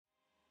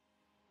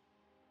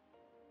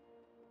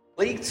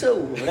League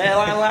Two, they're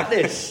like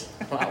this.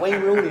 Like Wayne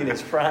Rooney in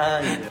his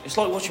prime. It's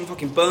like watching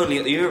fucking Burnley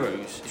at the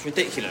Euros. It's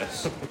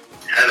ridiculous.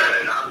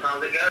 Hello,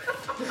 how's it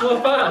going?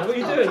 Not bad. What are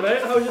you doing,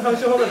 mate? How's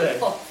your holiday?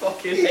 Oh,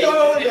 fucking He's hate on it.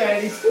 holiday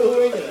and he's still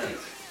winning it.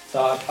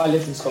 So I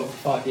lived in Scotland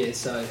for 5 years,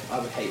 so I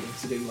would hate them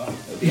to do well.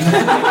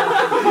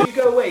 If you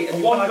go away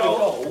and one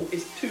goal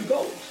is 2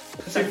 goals.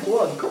 Simple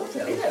one,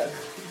 cocktail. Yeah.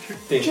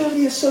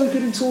 Germany are so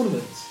good in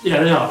tournaments.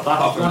 Yeah, they are.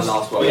 Apart from the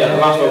last one. Yeah,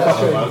 the last World Cup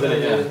true. was, wasn't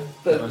it? Yeah.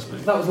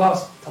 But that was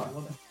last time,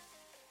 wasn't it?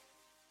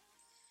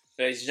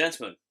 Ladies and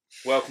gentlemen,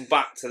 welcome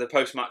back to the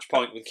post-match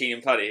pint with Keane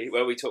and Paddy,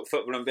 where we talk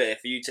football and beer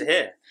for you to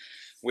hear.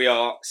 We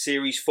are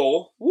Series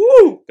 4.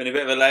 Woo! Been a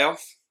bit of a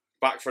layoff.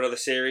 Back for another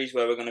series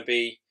where we're going to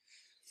be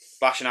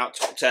bashing out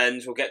top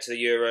 10s. We'll get to the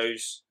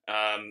Euros,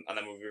 and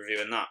then we'll be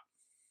reviewing that.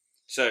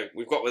 So,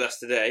 we've got with us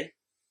today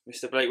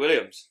Mr. Blake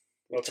Williams.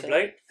 Welcome,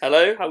 Blake.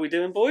 Hello, how we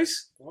doing,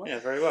 boys? Yeah,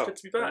 very well. Good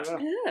to be back. Very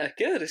well. Yeah,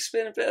 good. It's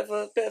been a bit of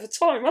a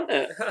time, hasn't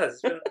it? It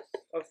has.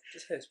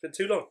 It's been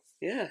too long.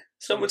 Yeah.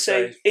 Some would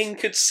say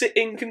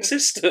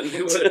inconsistent.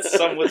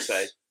 Some would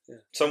say. Yeah.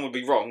 Some would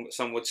be wrong, but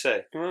some would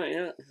say. Right,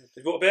 yeah.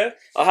 You bought a beer?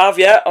 I have,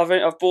 yeah. I've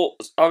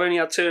only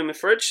had 2 in my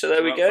fridge, so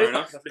there we Well, go. fair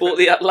enough. Bought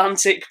the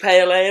Atlantic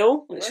Pale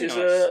Ale, which Very is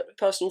nice. a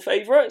personal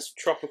favourite. It's-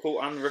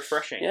 Tropical and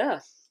refreshing. Yeah,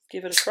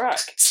 give it a crack.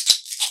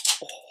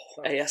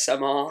 Oh,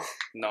 ASMR.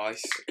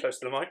 Nice. Close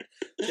to the mic.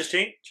 Cheers,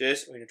 Gene.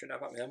 Cheers. Well, you drink that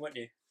back me then, weren't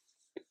you?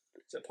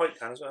 Is it a pint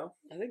can as well?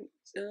 I think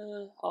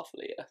half a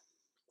litre.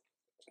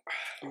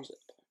 Oh, Nice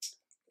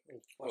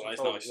that's and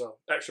cold nice. as well.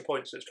 Extra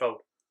points, so it's cold.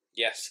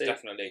 Yes, See.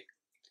 definitely.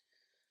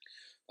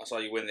 That's how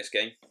you win this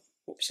game.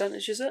 What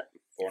percentage is it?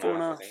 4.5,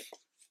 4.5. I think.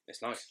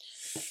 It's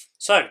nice.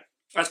 So,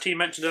 as Keane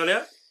mentioned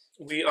earlier,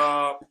 we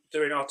are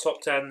doing our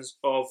top 10s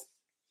of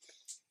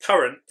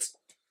current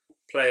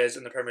players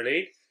in the Premier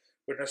League.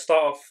 We're going to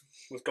start off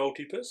with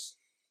goalkeepers,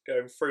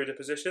 going through the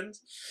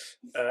positions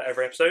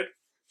every episode.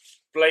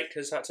 Blake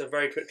has had to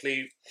very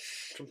quickly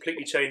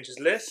completely change his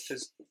list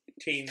because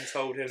Keane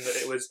told him that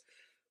it was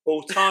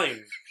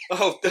all-time.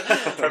 Oh,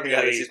 Premier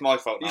yeah, this League. is my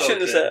fault. You now.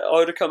 shouldn't have yeah. said. I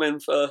would have come in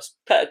first.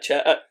 Better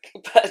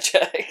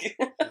check.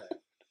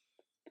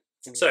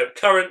 So,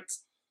 current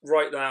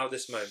right now,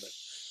 this moment.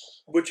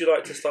 Would you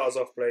like to start us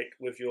off, Blake,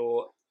 with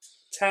your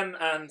 10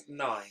 and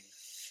 9?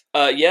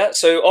 Yeah,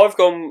 so I've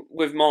gone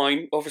with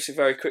mine, obviously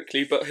very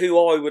quickly, but who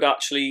I would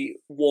actually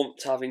want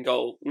to have in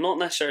goal. Not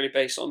necessarily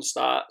based on Or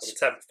stats. the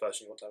 10th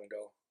person you want to have in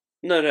goal?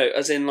 No,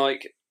 as in,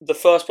 like, the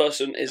first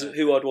person is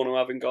who I'd want to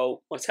have in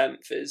goal. My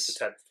 10th is...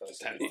 The 10th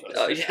person. The 10th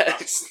Oh, person. yeah.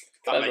 That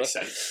Clever. makes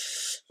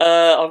sense.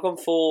 I've gone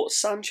for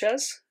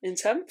Sanchez in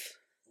 10th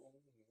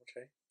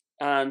Okay.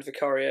 and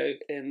Vicario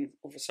in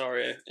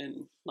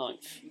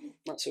 9th.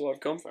 That's who I've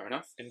gone. Fair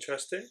enough.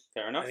 Interesting.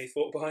 Fair enough. Any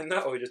thought behind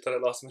that, or you just done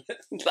it last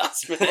minute?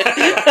 Last minute.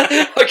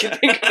 I can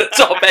think of the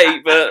top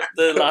 8, but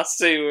the last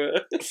 2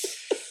 were...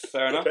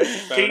 Fair enough. Okay.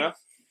 Fair Keane? enough.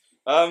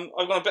 I've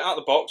gone a bit out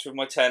of the box with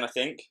my 10, I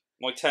think.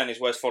 My 10 is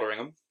Wes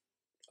Fotheringham.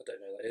 I don't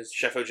know who that is.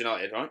 Sheffield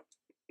United, right?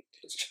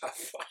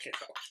 Fucking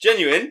hell.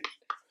 Genuine.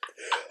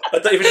 I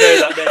don't even know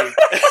that name.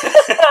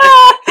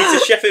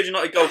 He's a Sheffield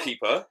United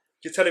goalkeeper.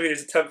 You're telling me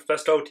he's the 10th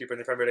best goalkeeper in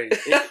the Premier League?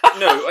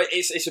 No,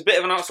 it's a bit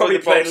of an outside Probably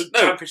the box. playing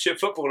No, Championship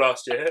football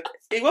last year.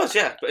 he was,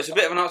 yeah, but it's a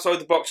bit of an outside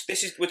the box.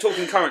 We're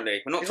talking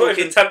currently. We're not He's not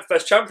talking. even the 10th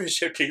best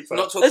Championship keeper. We're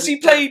not talking Has he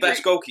played-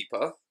 best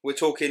goalkeeper. We're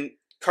talking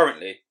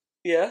currently,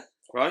 Yeah.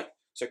 right?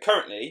 So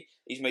currently,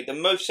 he's made the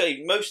most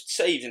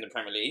saves in the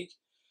Premier League,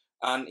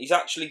 and he's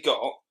actually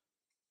got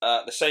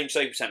the same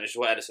save percentage as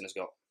what Edison has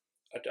got.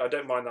 I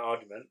don't mind that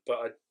argument, but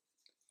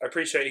I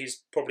appreciate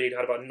he's probably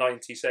had about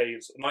 90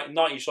 saves,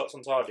 90 shots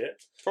on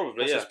target. Probably,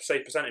 What's yeah. his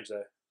save percentage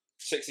there?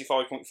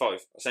 65.5,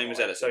 same as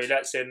Edison. So he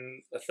lets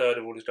in a third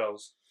of all his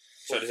goals.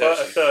 So does a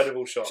Edison. third of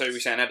all shots. So we're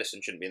saying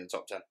Edison shouldn't be in the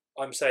top 10.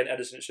 I'm saying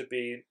Edison should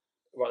be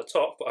right at the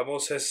top, but I'm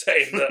also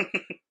saying that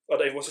I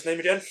don't even, what's his name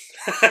again?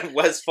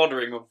 Wes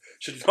Fotheringham.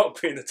 Should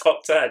not be in the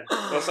top 10.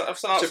 That's an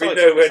Should be outside.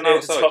 nowhere That's an near the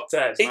outside. top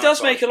 10. He does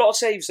outside. make a lot of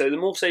saves, though. The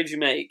more saves you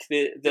make,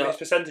 His the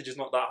percentage is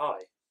not that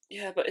high.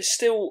 yeah, but it's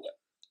still...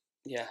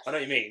 Yeah. I know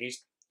what you mean.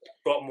 He's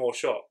got more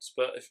shots,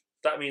 but if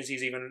that means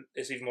it's even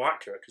more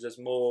accurate because there's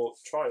more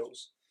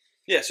trials.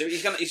 Yeah, so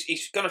he's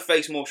gonna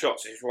face more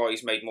shots, which is why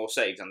he's made more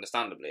saves,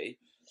 understandably.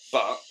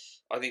 But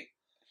I think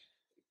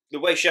the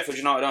way Sheffield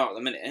United are at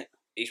the minute,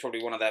 he's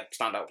probably one of their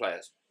standout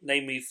players.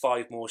 Name me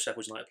 5 more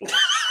Sheffield United players.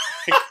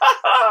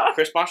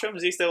 Chris Basham,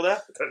 is he still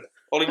there?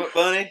 Ollie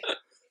McBurney.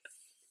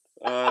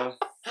 Well,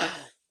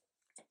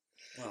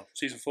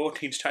 season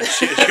 14's trying to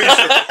shoot.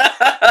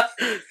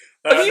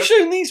 Have you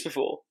shown these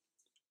before?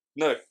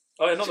 No,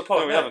 Oh, yeah, not the pod.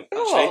 no, we no. haven't.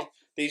 Oh. Actually,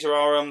 these are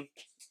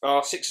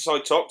our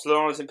six-a-side tops.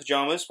 Lana's in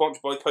pyjamas,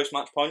 sponsored by Post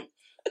Match Pint.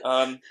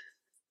 And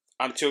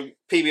to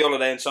PB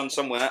Holiday and Son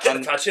somewhere, Get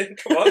and the patching,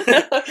 come on.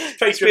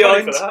 Face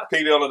behind. behind for that.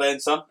 PB Holiday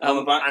and Son on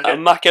the back.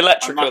 And Mac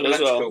Electrical And Mac as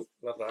well. Electrical.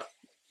 Love that.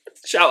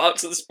 Shout out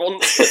to the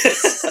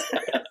sponsors.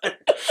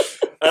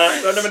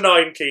 Number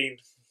 9, Keane.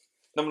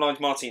 Number 9's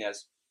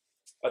Martinez.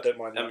 I don't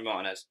mind that. Henry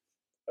Martinez.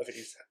 I think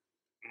he's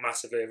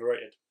massively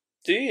overrated.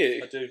 Do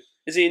you? I do.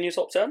 Is he in your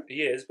top 10?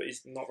 He is, but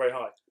he's not very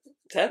high.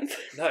 10th?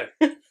 No.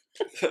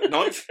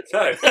 Ninth?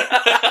 No.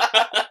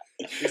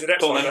 He's the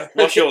next Go on one. then.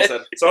 What's yours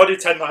then? So I'll do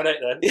 10, 9, 8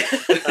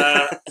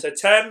 then. So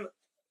 10,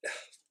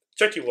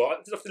 tricky one.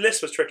 The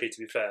list was tricky,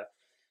 to be fair.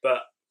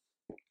 But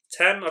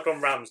 10, I've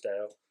gone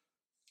Ramsdale.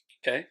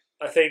 Okay.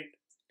 I think,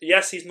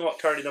 yes, he's not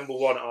currently number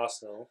 1 at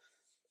Arsenal,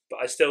 but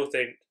I still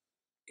think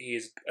he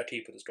is a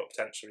keeper that's got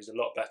potential. He's a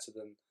lot better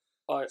than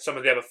some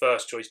of the other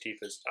first choice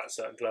keepers at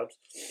certain clubs.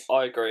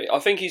 I agree. I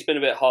think he's been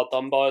a bit hard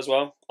done by as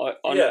well. I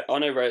Yeah.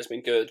 know Ray's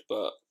been good,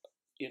 but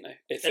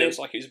it feels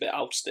like he was a bit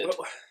ousted.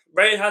 Well,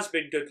 Ray has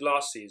been good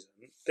last season.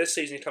 This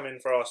season he's come in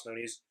for Arsenal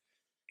and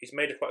he's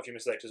made quite a few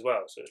mistakes as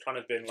well. So it's kind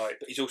of been like...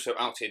 But he's also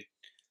outed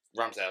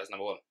Ramsdale as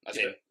number 1. As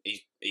in,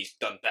 he's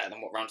done better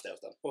than what Ramsdale's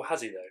done. Well,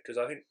 has he though? Because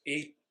I think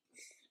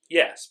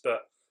yes,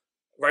 but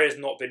Ray has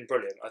not been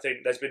brilliant. I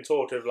think there's been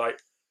talk of like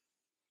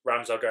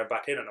Ramsdale going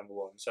back in at number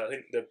 1. So I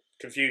think the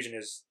confusion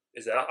is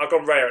there. I've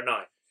gone Ray at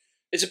 9.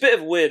 It's a bit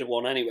of a weird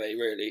one anyway,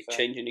 really, Fair.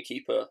 changing your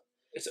keeper.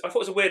 I thought it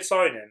was a weird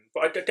signing,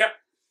 but I get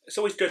it's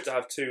always good to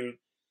have two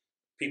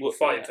people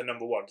fighting for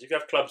number 1. If you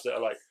have clubs that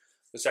are like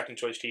the second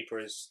choice keeper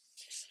is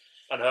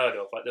unheard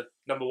of, like the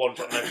number 1's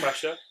got no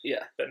pressure.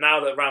 Yeah. But now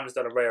that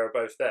Ramsdale and Ray are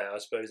both there, I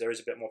suppose there is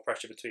a bit more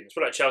pressure between them. It's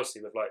like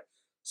Chelsea with like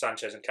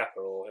Sanchez and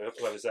Kepa or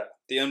whoever's there.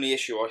 The only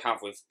issue I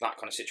have with that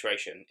kind of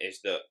situation is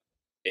that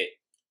it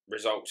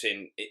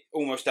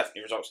almost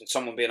definitely results in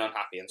someone being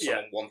unhappy and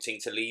someone wanting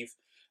to leave,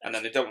 and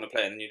then they don't want to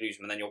play, and then you lose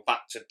them, and then you're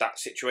back to that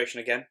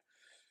situation again.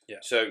 Yeah.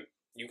 So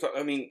you've got,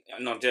 in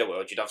an ideal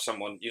world, you'd have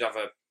something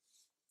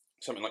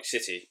like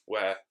City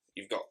where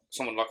you've got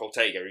someone like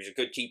Ortega who's a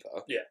good keeper.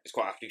 Yeah. It's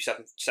quite happy to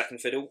do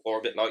second fiddle, or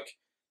a bit like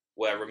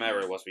where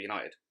Romero was with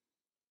United.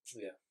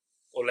 Yeah.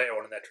 Or later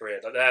on in their career,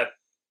 like they're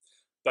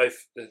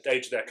both the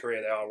age of their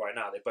career they are right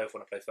now. They both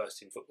want to play first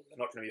team football. They're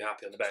not going to be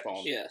happy on the bench. Spot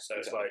on. Yeah. So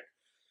it's Exactly. like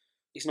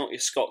He's not your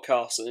Scott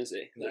Carson, is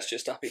he? No. That's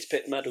just happy to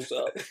pick medals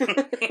up.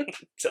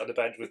 sit on the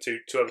bench with two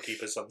other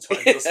keepers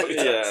sometimes. That's what he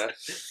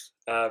does.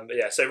 Yeah. But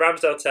yeah, so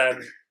Ramsdale 10,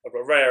 I've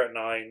got Raya at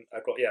 9,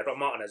 I've got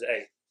Martinez at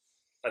 8.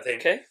 I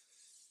think Okay.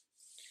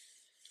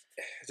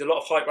 there's a lot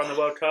of hype around the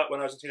World Cup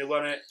when Argentina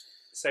won it,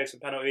 saved some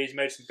penalties,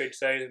 made some big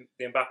saves,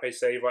 the Mbappe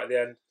save right at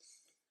the end.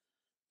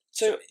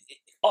 So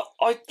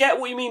I get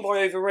what you mean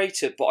by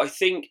overrated, but I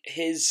think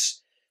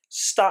his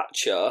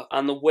stature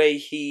and the way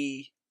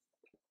he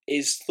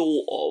is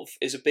thought of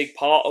is a big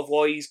part of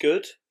why he's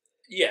good.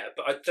 Yeah,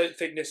 but I don't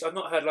think I've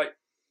not heard like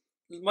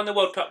when the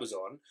World Cup was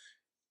on,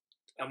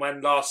 and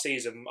when last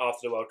season after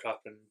the World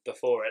Cup and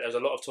before it, there was a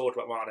lot of talk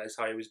about Martinez,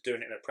 how he was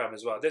doing it in the Prem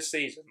as well. This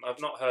season,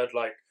 I've not heard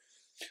like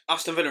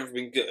Aston Villa have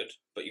been good,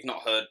 but you've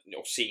not heard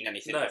or seen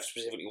anything of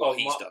specifically what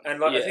he's done. And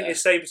like I think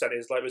his save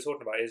percentage, like we're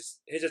talking about, his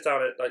is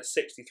down at like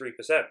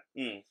 63%,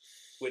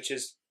 which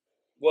is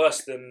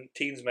worse than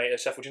Keane's mate at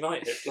Sheffield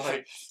United.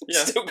 Like,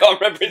 Still can't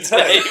remember his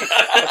name.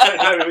 I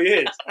don't know who he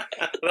is.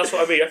 But that's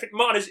what I mean. I think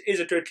Martin is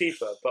a good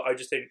keeper, but I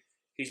just think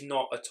he's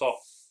not a top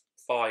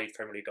 5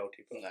 Premier League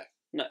goalkeeper.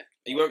 No.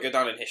 He won't go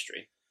down in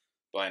history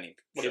by any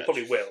Well, stretch. he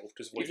probably will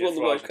because He's won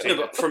the World Cup. No,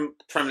 but from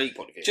Premier League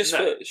point of view. Just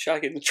for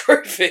shagging the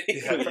trophy.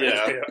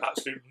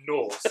 Absolute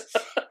Norse.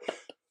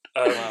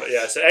 But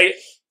yeah, so 8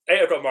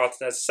 I've got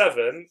Martinez,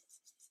 7.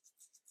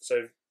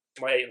 So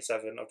my 8 and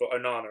 7, I've got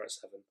Onana at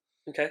 7.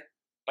 Okay.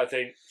 I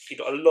think he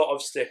got a lot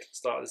of stick at the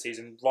start of the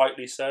season,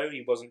 rightly so.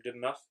 He wasn't good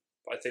enough.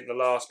 But I think the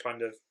last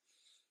kind of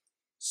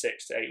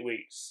 6 to 8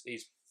 weeks,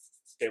 he's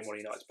been one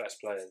of United's best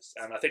players.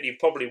 And I think he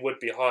probably would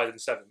be higher than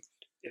 7th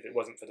if it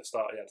wasn't for the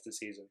start of the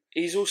season.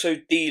 He's also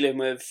dealing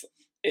with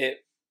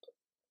it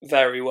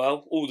very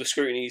well. All the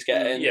scrutiny he's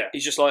getting.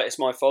 He's just like, it's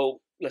my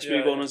fault. Let's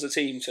move on as a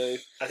team. So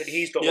I think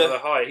he's got one of the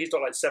high. He's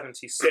got like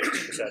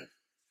 76%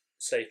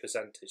 save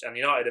percentage, and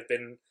United have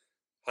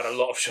had a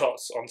lot of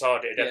shots on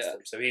target against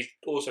them. So he's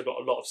also got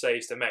a lot of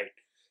saves to make.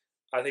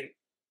 I think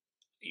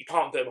you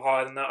can't put him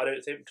higher than that. I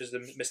don't think because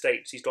of the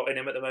mistakes he's got in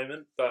him at the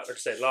moment. But like I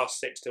say, last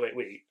 6 to 8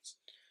 weeks,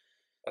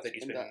 I think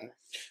he's been.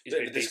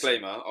 The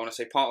disclaimer: I want to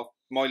say part of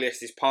my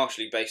list is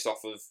partially based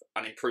off of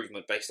an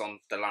improvement based on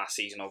the last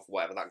season of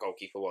whatever that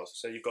goalkeeper was.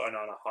 So you've got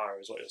Onana higher,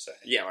 is what you're saying?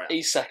 Yeah, right.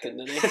 he's second,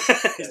 isn't he?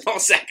 He's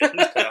not second.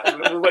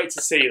 We'll wait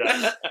to see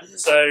that.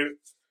 So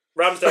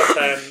Ramsdale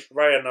 10,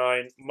 Raya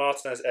 9,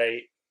 Martinez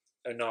 8,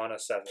 Onana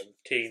 7.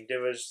 Keane,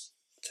 give us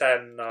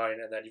 10, 9,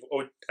 and then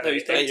you've.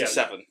 He's 8 to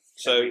 7.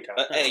 So recap.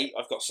 at 8,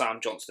 I've got Sam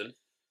Johnston.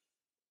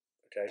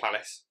 Okay.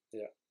 Palace.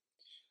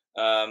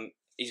 Yeah.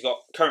 He's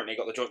currently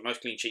got the joint most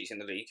clean sheets in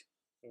the league.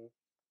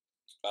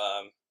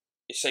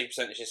 His save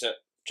percentage is at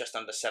just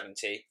under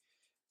 70.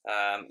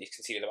 He's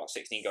conceded about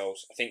 16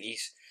 goals. I think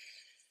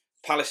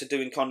Palace are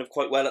doing kind of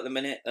quite well at the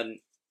minute. And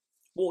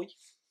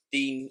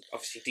Dean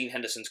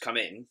Henderson's come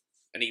in,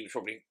 and he was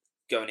probably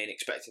going in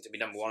expecting to be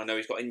number 1. I know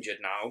he's got injured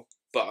now,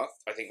 but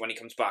I think when he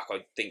comes back, I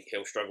think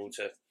he'll struggle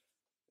to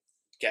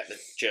get the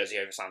jersey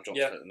over Sam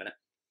Johnston at the minute.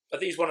 I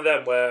think he's one of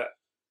them where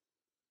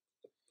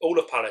all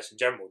of Palace in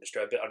general just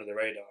go a bit under the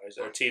radar.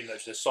 They're a team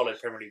that's just a solid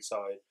Premier League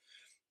side.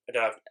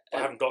 I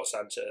haven't got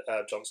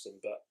Johnston,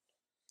 but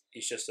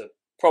he's just a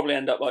probably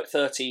end up like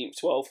 13th,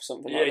 12th, or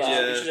something like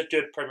that. He's just a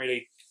good Premier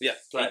League Yeah,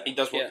 player. he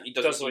does what he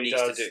does what he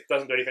needs to do.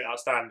 Doesn't do anything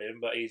outstanding,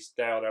 but he's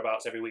there or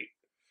thereabouts every week.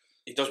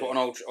 He does what an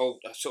old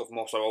sort of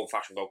more so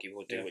old-fashioned goalkeeper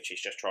would do, Yeah. which is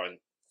just try and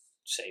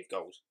save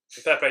goals.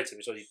 So fair play to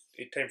him. So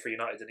he came for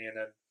United, didn't he? And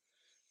then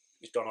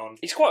he's gone on.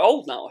 He's quite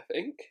old now, I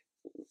think.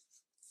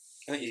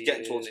 I think he's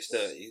getting towards his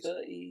 30s.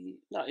 30...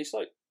 No, he's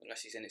like...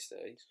 Unless he's in his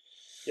 30s.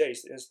 Yeah,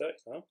 he's in his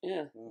 30s now.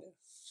 Yeah. I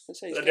was gonna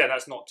say he's But again,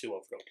 that's not too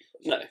old for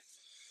goalkeepers. No.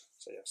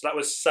 So yeah, so that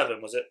was 7,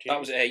 was it? That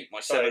was 8. My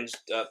 7's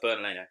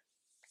Burnley.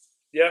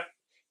 Yeah.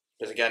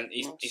 Because again,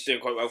 he's doing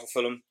quite well for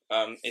Fulham.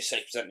 His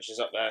save percentage is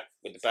up there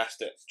with the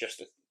best at just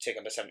a tick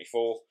under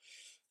 74.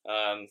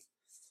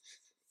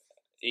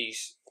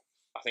 He's,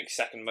 I think,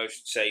 second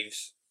most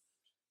saves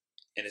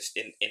in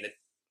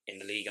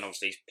the league, and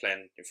obviously he's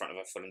playing in front of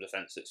a Fulham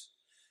defence that's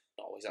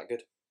not always that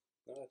good.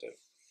 No, I don't.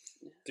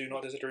 Do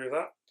not disagree with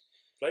that.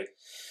 Blake?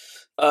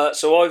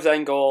 So I've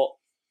then got...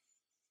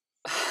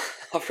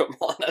 I've got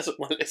Martinez on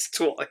my list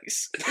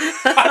twice.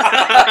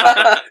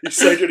 He's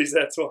so good he's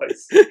there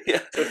twice.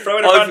 Yeah. So throw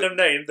in a random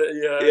name that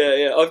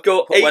Yeah. I've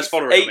got Put Wes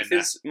Foderingham in 8th there.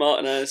 is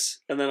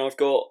Martinez, and then I've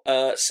got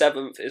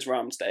 7th is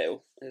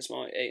Ramsdale. Is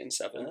my 8 and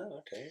 7. Oh,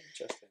 okay,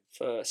 interesting.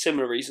 For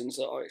similar reasons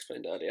that I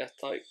explained earlier.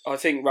 Like, I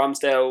think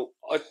Ramsdale,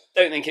 I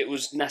don't think it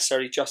was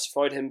necessarily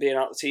justified him being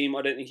out of the team.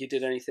 I don't think he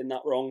did anything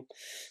that wrong.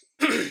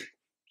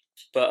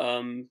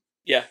 But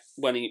yeah,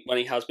 when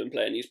he has been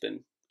playing, he's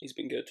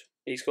been good.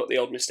 He's got the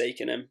odd mistake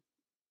in him.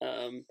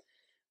 And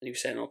he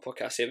was saying on a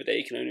podcast the other day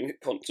he can only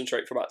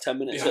concentrate for about 10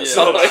 minutes. Yeah, at a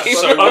so time.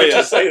 so I would weird.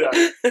 just say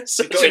that.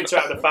 So He got to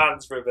interact with the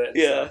fans for a bit. and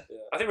Yeah. stuff.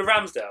 I think with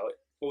Ramsdale,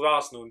 with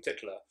Arsenal in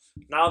particular,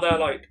 now they're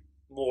like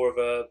more of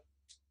a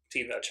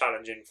team that are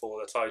challenging for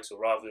the title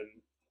rather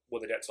than will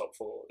they get top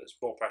 4. There's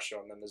more pressure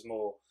on them. There's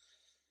more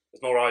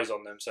eyes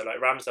on them. So like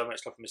Ramsdale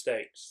makes a couple of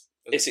mistakes.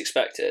 it's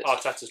expected.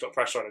 Arteta's got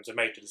pressure on him to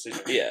make a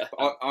decision. Yeah.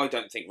 I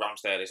don't think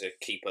Ramsdale is a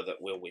keeper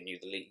that will win you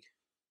the league.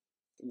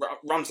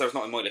 Ramsdale's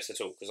not in my list at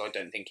all, because I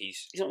don't think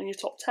he's He's not in your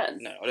top 10.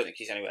 no, I don't think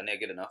he's anywhere near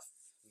good enough,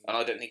 and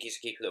I don't think he's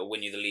a keeper that will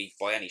win you the league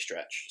by any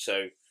stretch.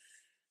 So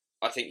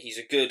I think he's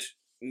a good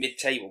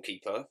mid-table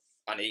keeper,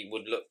 and he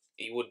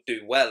would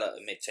do well at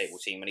a mid-table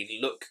team, and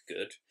he'd look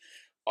good.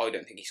 I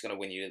don't think he's going to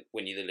win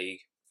you the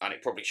league, and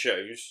it probably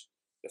shows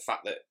the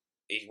fact that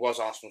he was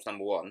Arsenal's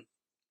number 1,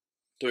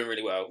 doing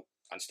really well,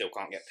 and still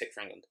can't get picked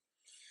for England.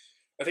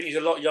 I think he's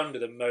a lot younger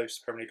than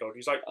most Premier League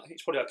goalkeepers. I think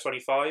he's probably like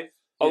 25.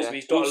 Oh, So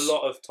he's got a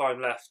lot of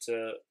time left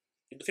to.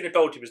 The thing of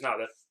goalkeepers now,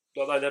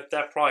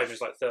 their prime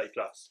is like 30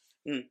 plus.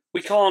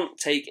 We can't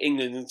take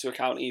England into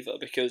account either,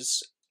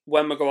 because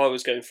when Maguire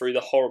was going through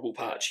the horrible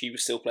patch, he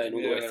was still playing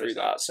all the way through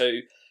that. So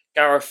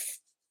Gareth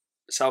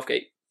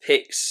Southgate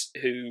picks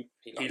who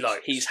He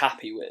likes. he's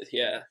happy with,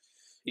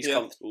 he's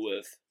comfortable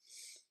with.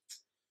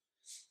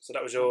 So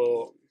that was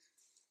your.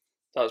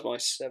 That was my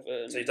 7.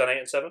 So you've done 8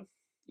 and 7.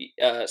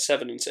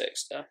 7 and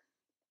 6. Yeah.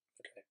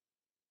 Okay.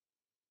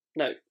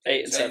 No,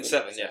 8 and 7.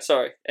 7, yeah.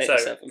 Sorry, 8 So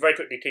and 7. very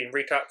quickly, Keane,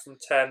 recap from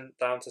 10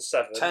 down to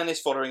 7. 10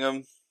 is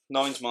Foderingham,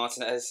 9's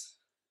Martinez,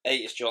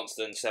 8 is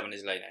Johnston, 7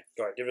 is Leno.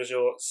 Right, give us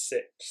your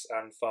 6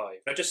 and 5.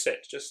 No, just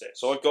 6.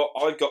 So I've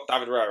got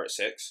David Raya at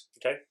 6.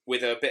 Okay.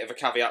 With a bit of a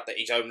caveat that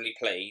he's only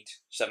played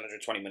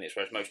 720 minutes,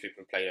 whereas most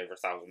people have played over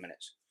 1,000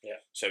 minutes.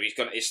 Yeah. So his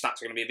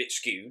stats are going to be a bit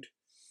skewed.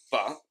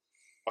 But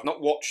I've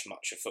not watched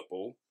much of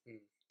football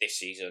this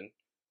season,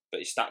 but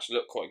his stats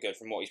look quite good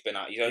from what he's been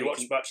at. You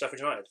watched much Sheffield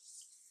United?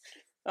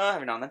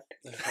 Every now and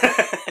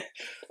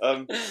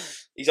then.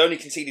 He's only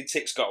conceded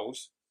 6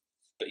 goals,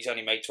 but he's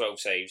only made 12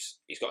 saves.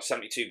 He's got a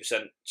 72%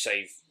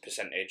 save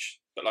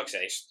percentage. But like I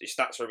say, his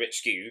stats are a bit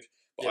skewed,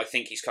 but I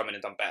think he's come in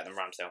and done better than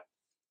Ramsdale.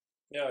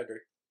 Yeah, I agree.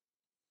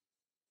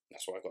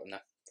 That's what I've got in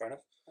there. Fair enough.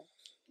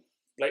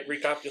 Blake,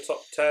 recap your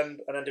top 10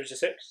 and then do your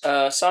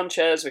 6.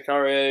 Sanchez,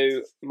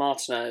 Vicario,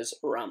 Martinez,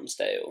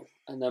 Ramsdale.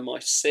 And then my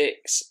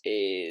 6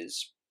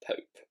 is Pope.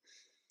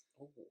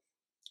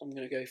 I'm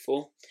going to go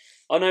for.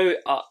 I know,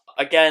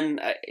 again,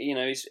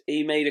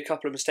 he made a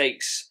couple of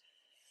mistakes.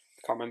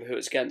 I can't remember who it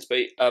was against, but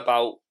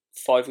about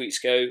 5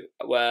 weeks ago,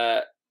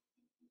 where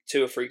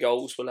 2 or 3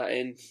 goals were let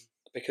in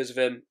because of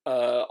him.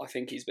 I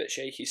think he's a bit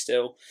shaky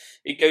still.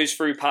 He goes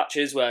through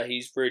patches where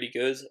he's really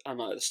good, and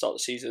at the start of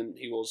the season,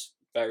 he was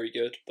very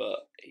good,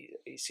 but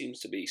he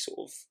seems to be sort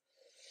of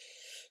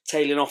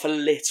tailing off a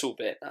little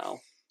bit now.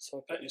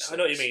 So I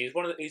know what you mean.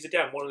 He's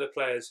again one of the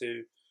players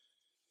who,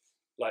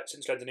 like,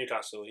 since he led to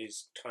Newcastle,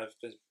 he's kind of.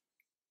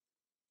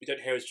 We don't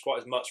hear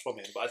quite as much from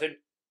him, but I think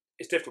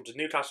it's difficult because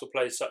Newcastle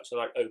plays such a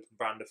open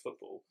brand of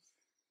football.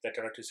 They're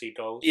going to concede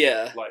goals.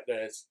 Yeah. Like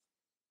there's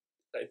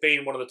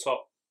being one of the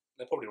top.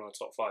 They're probably one of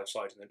the top 5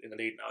 sides in the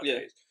league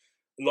nowadays.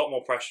 Yeah. A lot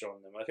more pressure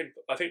on them.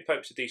 I think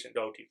Pope's a decent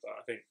goalkeeper.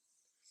 I think.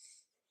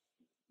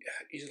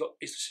 He's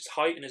his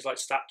height and his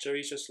stature.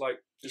 He's just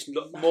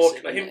more.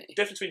 The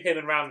difference between him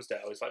and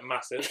Ramsdale is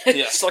massive.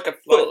 It's like a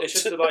foot. It's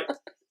just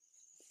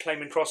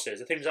claiming crosses,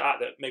 the things like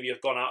that maybe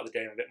have gone out of the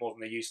game a bit more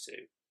than they used to.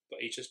 But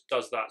he just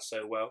does that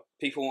so well.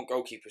 People want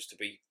goalkeepers to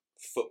be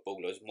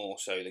footballers more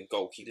so than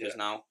goalkeepers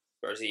now,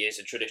 whereas he is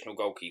a traditional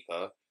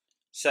goalkeeper.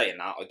 saying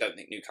that, I don't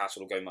think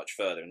Newcastle will go much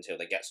further until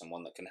they get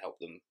someone that can help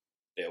them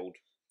build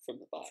from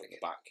the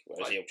back.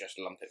 Whereas he'll just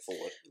lump it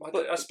forward.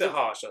 But that's a bit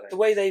harsh, I think. The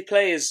way they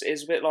play is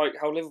a bit like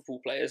how Liverpool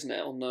play, isn't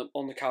it? On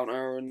the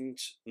counter, and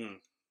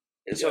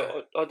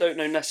so I don't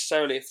know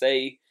necessarily if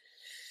they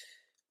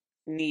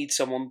need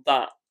someone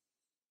that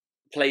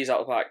plays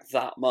out the back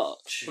that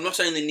much. I'm not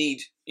saying they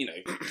need,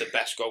 the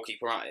best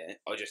goalkeeper at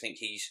it. I just think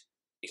he's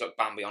like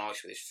Bambi on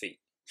ice with his feet.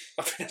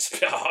 I think that's a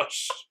bit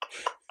harsh.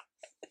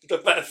 The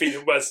better feet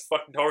than Wes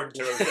fucking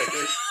Torrington.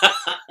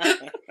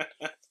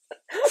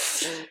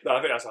 No, I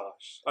think that's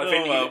harsh. I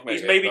think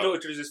he's maybe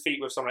not to lose his feet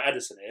with someone like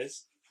Edison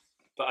is,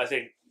 but I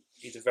think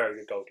he's a very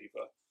good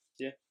goalkeeper.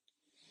 Yeah.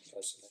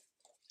 Personally.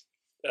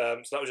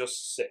 So that was your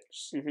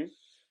 6. Mm-hmm.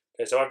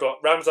 Okay, so I've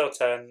got Ramsdale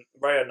 10,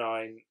 Raya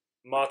 9,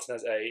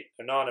 Martinez 8,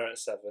 Onana at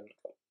 7,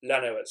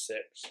 Leno at 6.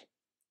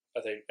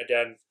 I think,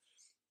 again,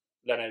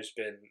 Leno's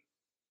been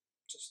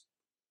just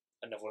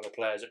another one of the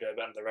players that go a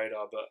bit under the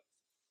radar, but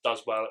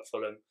does well at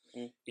Fulham.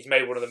 He's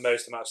made one of the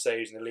most amount of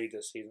saves in the league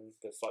this season,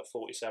 with like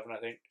 47, I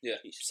think. Yeah.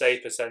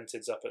 Save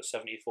percentage up at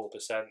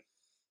 74%.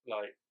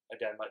 Like,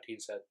 again, like Keane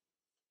said,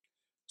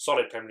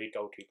 solid Premier League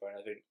goalkeeper, and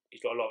I think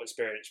he's got a lot of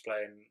experience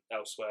playing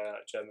elsewhere,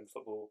 like German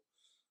football.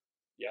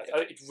 Yeah, I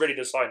think it really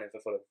does sign him for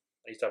Fulham.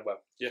 He's done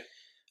well. Yeah.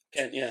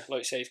 Again, like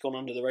you say, he's gone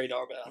under the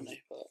radar a bit, hasn't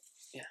he? But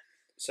yeah.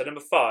 So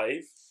number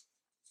 5,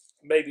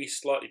 maybe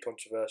slightly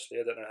controversially,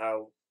 I don't know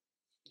how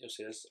you'll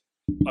see this.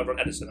 I've run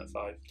Edison at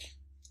 5.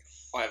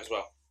 I have as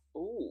well.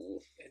 Ooh,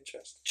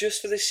 Interesting.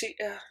 just for this seat.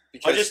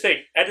 I just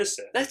think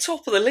Edison. They're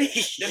top of the league.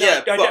 I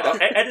get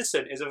that.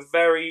 Edison is a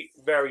very,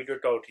 very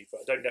good goalkeeper.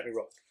 Don't get me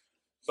wrong,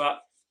 but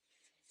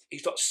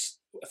he's got.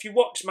 If you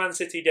watch Man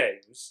City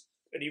games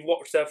and you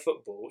watch their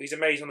football, he's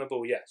amazing on the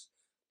ball, yes.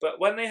 But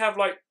when they have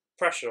like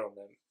pressure on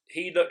them,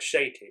 he looks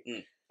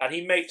shaky and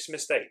he makes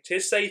mistakes.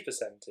 His save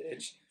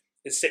percentage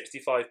is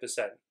 65%,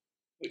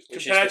 which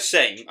is the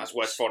same as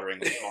Wes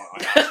Fotheringham.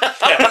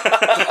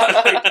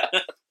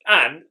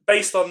 And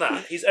based on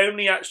that, he's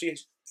only actually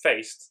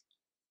faced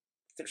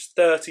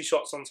 30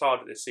 shots on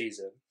target this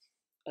season,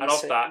 and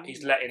of that,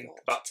 he's let in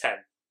about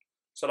 10.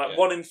 So,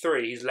 1 in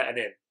 3 he's letting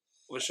in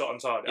with a shot on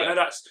target. Yeah. I know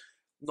that's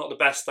not the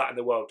best stat in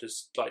the world,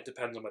 just like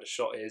depends on where the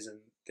shot is and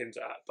things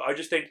like that. But I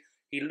just think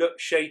he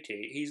looks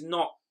shaky. He's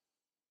not.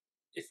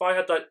 If I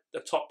had like the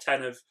top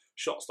 10 of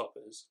shot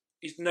stoppers,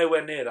 he's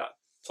nowhere near that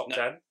top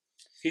 10.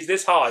 He's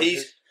this high.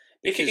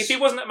 If he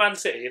wasn't at Man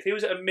City, if he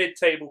was at a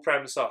mid-table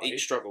Prem side, he'd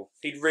struggle.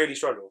 He'd really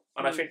struggle,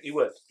 and I think he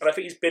would. And I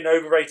think he's been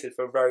overrated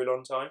for a very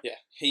long time. Yeah,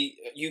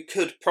 you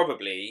could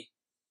probably,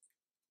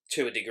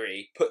 to a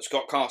degree, put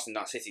Scott Carson in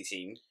that City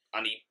team,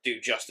 and he'd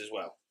do just as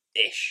well,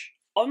 ish.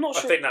 I'm not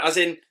sure. I think as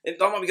in, that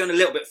might be going a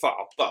little bit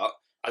far, but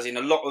as in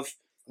a lot of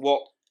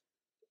what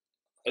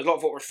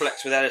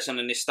reflects with Edison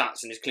and his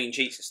stats and his clean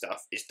sheets and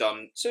stuff is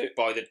done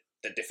by the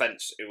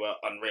defence who are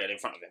unreal in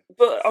front of him.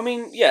 But I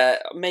mean, yeah,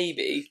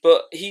 maybe,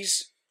 but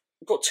he's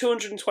got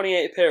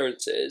 228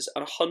 appearances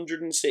and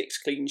 106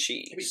 clean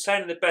sheets. He's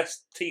playing in the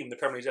best team the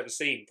Premier League's ever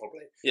seen,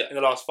 probably, in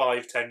the last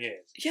 5-10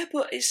 years. Yeah,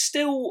 but it's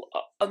still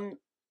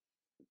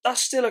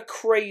that's still a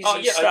crazy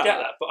yeah, stat. I get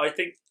that, but I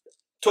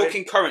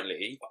think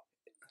currently,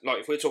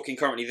 like if we're talking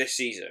currently this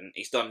season,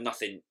 he's done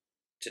nothing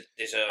to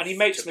deserve. And he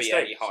makes to mistakes.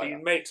 be any higher.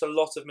 He makes a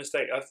lot of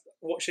mistakes.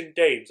 Watching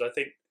games, I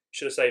think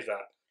should have saved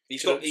that.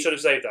 Should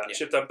have saved that. Yeah.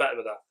 Should have done better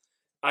with that.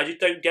 I just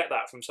don't get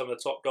that from some of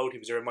the top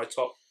goalkeepers who are in my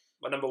top.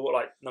 My number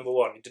one,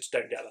 you just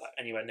don't get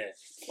that anywhere near.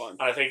 Fine.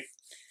 And I think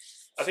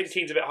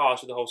Keane's a bit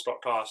harsh with the whole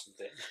Scott Carson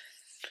thing.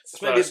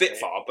 It's maybe a bit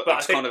far, but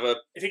that's kind of a.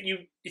 I think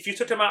if you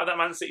took him out of that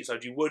Man City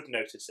side, you would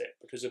notice it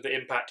because of the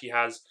impact he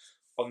has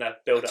on their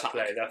build-up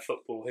play, their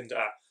football, hinted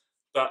at.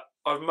 But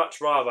I'd much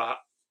rather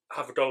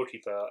have a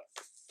goalkeeper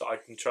that I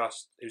can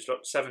trust who's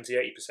got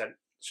 70-80%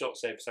 shot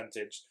save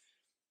percentage,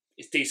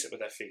 is decent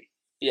with their feet,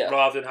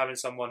 rather than having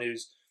someone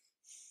who's.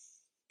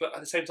 But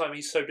at the same time,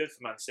 he's so good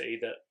for Man City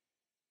that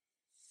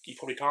you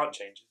probably can't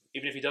change him,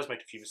 even if he does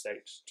make a few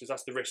mistakes, because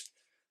that's the risk.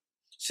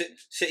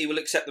 City will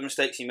accept the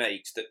mistakes he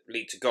makes that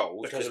lead to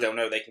goals because they'll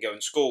know they can go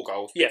and score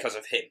goals because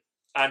of him.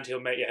 And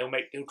he'll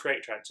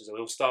create chances or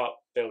he'll start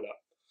build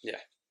up. Yeah,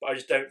 but I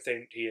just don't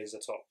think he is a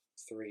top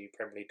 3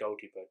 Premier League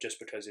goalkeeper just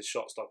because his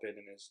shot stopping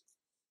and his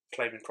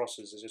claiming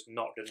crosses is just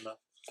not good enough.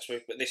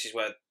 But this is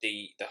where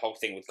the whole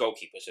thing with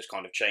goalkeepers has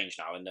kind of changed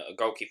now, and that a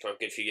goalkeeper a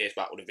good few years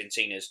back would have been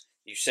seen as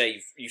you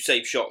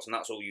save shots and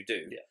that's all you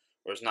do. Yeah.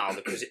 Whereas now,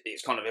 because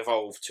it's kind of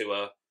evolved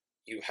to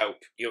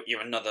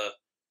you're another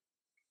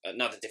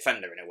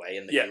defender in a way,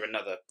 and you're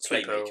another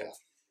playmaker.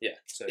 Yeah.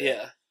 So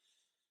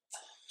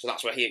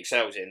that's where he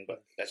excels in,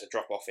 but there's a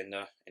drop off in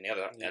the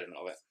other element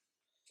of it.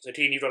 So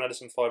Keane, you've run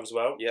Edison 5 as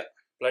well. Yeah.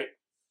 Blake?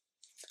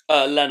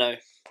 Leno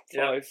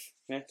 5.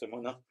 Yeah, don't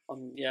mind that.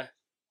 Yeah.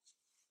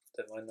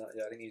 Don't mind that.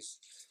 Yeah, I think he's,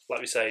 like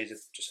we say,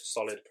 he's just a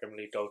solid Premier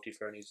League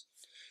goalkeeper, and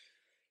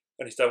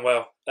he's done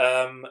well.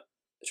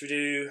 Should we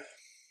do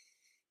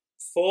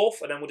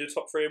 4th, and then we'll do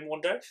top 3 in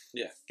one day?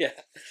 Yeah.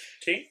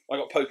 Keane? I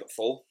got Pope at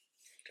 4.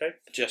 Okay.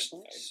 Just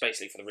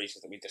basically for the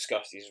reasons that we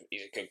discussed.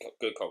 He's a good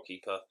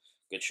goalkeeper,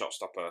 good shot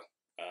stopper.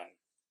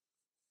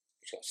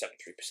 He's got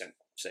a 73%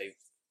 save,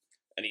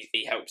 and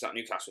he helps that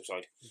Newcastle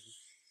side.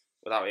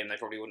 Without him, they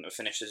probably wouldn't have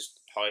finished as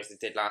high as they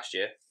did last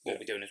year, or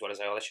be doing as well as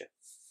they are this year.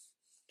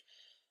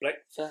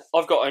 Fair.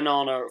 I've got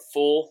Onana at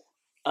 4,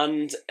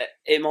 and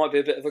it might be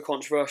a bit of a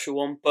controversial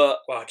one, but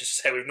Well, just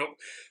to say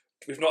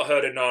we've not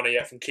heard of Nana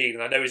yet from Keane,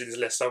 and I know he's in his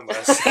list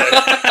somewhere, so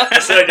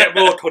it's going to get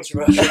more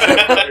controversial.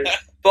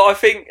 but I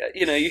think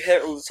you hear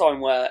it all the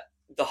time where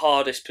the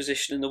hardest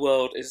position in the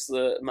world is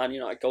the Man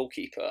United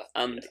goalkeeper,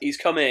 and he's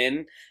come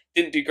in,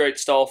 didn't do great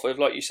to start off with,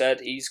 like you said.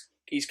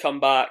 He's come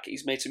back,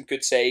 he's made some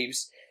good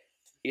saves.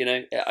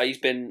 He's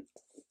been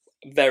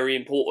very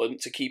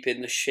important to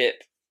keeping the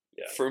ship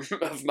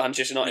of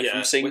Manchester United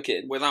from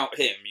sinking. Without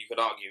him, you could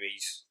argue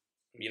he's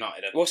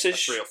United at What's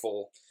his 3 or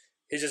 4.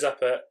 His is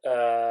up at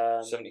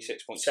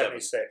 76.7.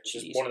 76, which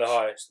is one of the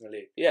highest in the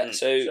league. Yeah,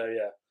 so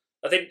yeah,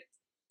 I think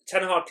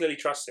Ten Hag clearly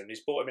trusts him.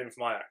 He's bought him in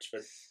from Ajax for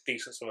a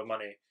decent sum of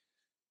money,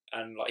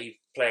 and he's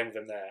playing with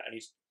him there.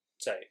 And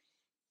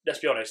let's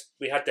be honest,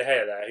 we had De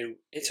Gea there.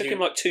 It took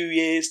him 2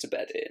 years to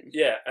bed in.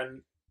 Yeah,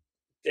 and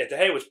De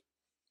Gea was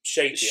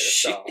shaky at the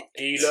start.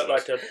 He looked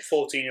like a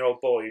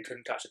 14-year-old boy who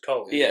couldn't catch a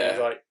cold. Yeah. He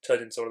was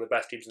turned into one of the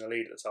best keepers in the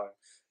league at the time.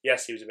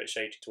 Yes, he was a bit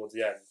shaky towards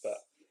the end, but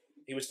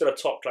he was still a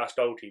top-class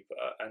goalkeeper.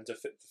 And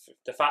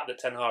the fact that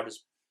Ten Hag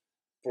has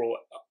brought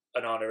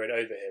Onana in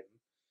over him,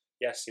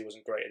 yes, he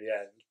wasn't great at the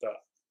end,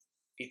 but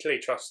he clearly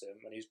trusts him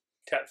and he's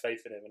kept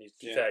faith in him, and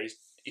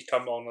he's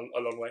come on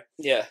a long way.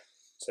 Yeah.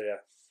 So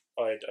yeah,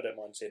 I don't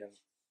mind seeing him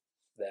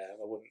there.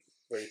 I wouldn't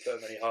really put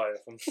him any higher,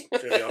 if I'm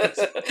really honest.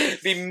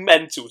 It'd be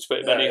mental to put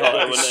him any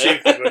higher, wouldn't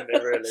it? Stupid, wouldn't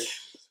it, really?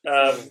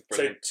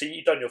 So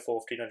you've done your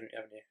 4th, Keane, haven't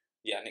you?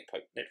 Yeah, Nick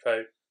Pope. Nick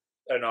Pope,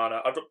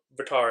 Onana. I've got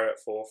Vicario at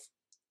 4th.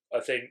 I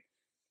think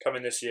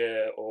coming this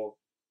year, or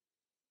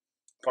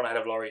gone ahead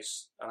of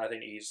Lloris, and I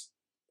think he's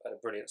had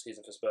a brilliant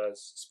season for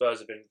Spurs. Spurs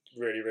have been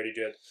really, really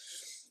good.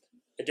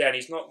 Again,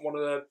 he's not one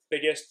of the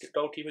biggest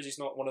goalkeepers. He's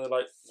not one of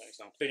the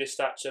biggest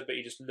stature, but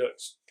he just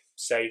looks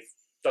safe.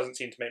 Doesn't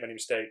seem to make many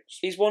mistakes.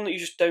 He's one that you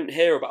just don't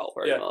hear about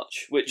very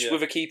much, which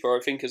with a keeper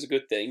I think is a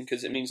good thing,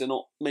 because it means they're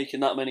not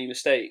making that many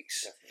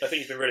mistakes. I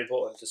think he's been really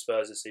important to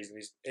Spurs this season.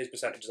 His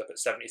percentage is up at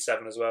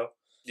 77 as well.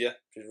 Yeah.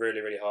 Which is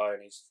really, really high,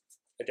 and he's,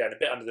 again, a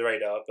bit under the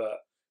radar, but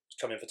he's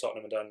come in for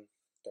Tottenham and done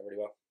really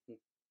well.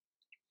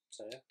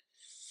 So, yeah.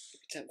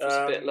 Temper's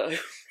a bit low.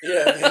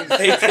 Yeah,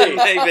 maybe.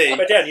 Maybe.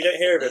 But again, you don't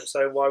hear of him,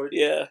 so why would...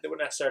 Yeah. They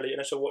wouldn't necessarily,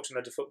 unless you're watching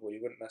loads of football, you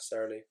wouldn't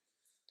necessarily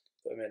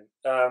put him in.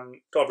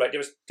 God, Blake,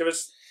 give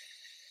us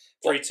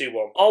 3, 2,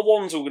 1. Our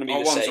ones all going to be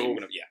Our the ones same. are all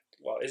going to be,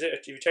 Well, is it?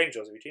 Have you changed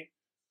yours, have you, Keane?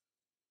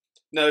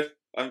 No,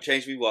 I haven't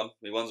changed me one.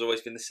 My one's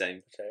always been the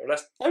same. Okay, well,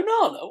 let's...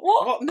 Onana,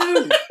 what?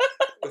 No!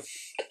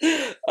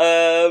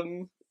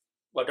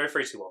 Well, go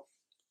 3, 2, 1.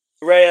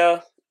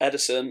 Raya,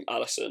 Edison,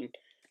 Alisson.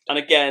 And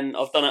again,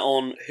 I've done it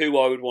on who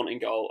I would want in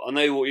goal. I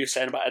know what you were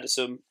saying about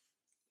Edison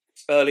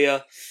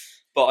earlier,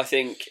 but I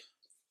think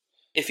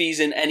if he's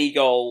in any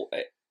goal,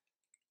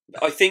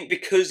 I think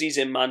because he's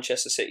in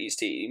Manchester City's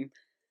team,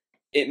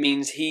 it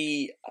means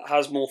he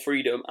has more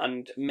freedom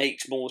and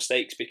makes more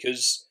mistakes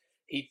because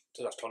he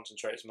doesn't have to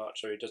concentrate as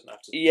much, or he doesn't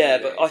have to... Yeah,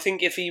 but I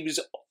think if he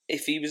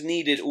was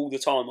needed all the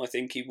time, I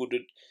think he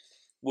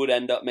would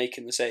end up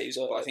making the saves.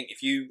 But I think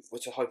if you were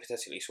to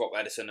hypothetically swap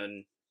Edison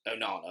and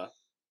Onana,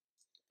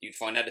 you'd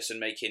find Edison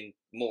making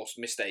more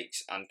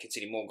mistakes and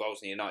conceding more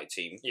goals in the United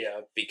team.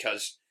 Yeah.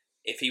 Because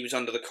if he was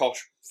under the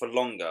cosh for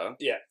longer,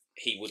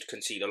 he would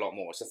concede a lot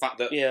more. It's the fact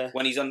that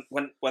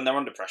when they're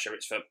under pressure,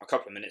 it's for a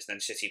couple of minutes, then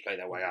City play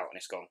their way out and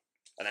it's gone.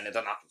 And then it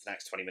doesn't happen for the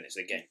next 20 minutes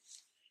of the game.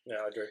 Yeah,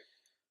 I agree.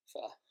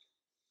 Fair.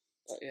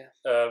 But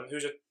yeah.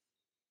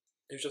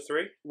 Who's your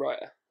 3? Right.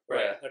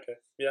 Okay.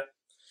 Yeah.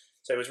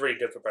 So it was really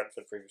good for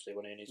Brentford previously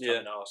when he's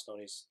coming to Arsenal,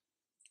 and he's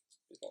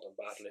not done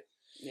badly.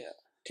 Yeah.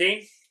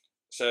 Keane?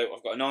 So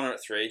I've got Onana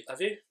at 3.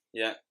 Have you?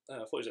 Yeah. Oh, I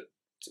thought it was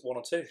at 1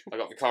 or 2. I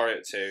got Vicario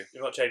at 2.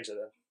 You've not changed it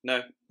then?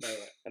 No. No,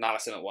 right. And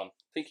Alisson at 1.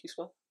 Think he's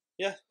well?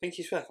 Yeah, think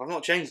he's fair. I've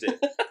not changed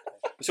it.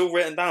 It's all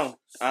written down,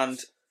 and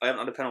I haven't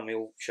had a pen on me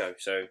all show,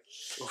 so...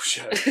 All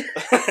show.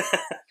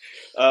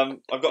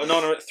 I've got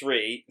Onana at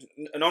 3.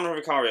 Onana and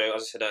Vicario,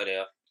 as I said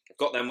earlier, I've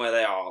got them where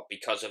they are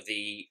because of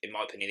in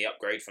my opinion, the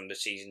upgrade from the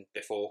season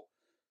before.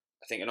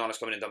 I think Onana's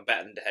coming in and done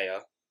better than De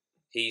Gea.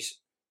 He's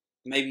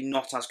maybe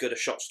not as good a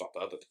shot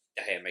stopper, but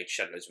De Gea made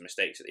shed loads of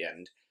mistakes at the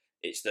end.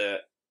 It's the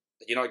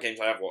United games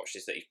I have watched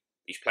is that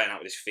he's playing out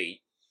with his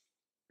feet,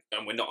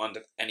 and we're not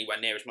under anywhere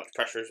near as much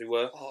pressure as we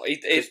were. Oh,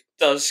 it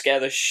does scare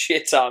the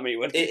shit out of me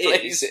when he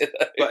plays it.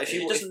 Though. But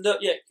He doesn't look...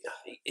 Yeah.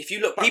 if you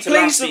look back He to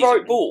plays last the season,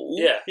 right ball,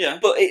 Yeah.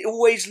 but it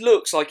always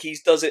looks like he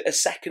does it a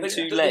second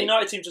too The late.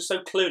 United team's just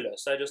so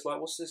clueless. They're just like,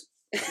 what's this?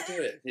 What's he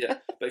doing? Yeah,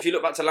 but if you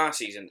look back to last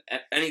season,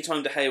 any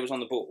time De Gea was on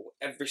the ball,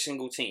 every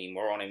single team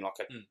were on him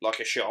like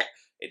a shot.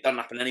 It doesn't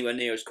happen anywhere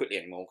near as quickly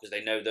anymore because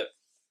they know that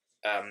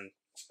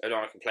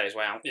Onana can play his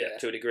way out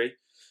to a degree.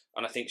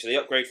 And I think so. The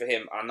upgrade for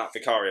him and that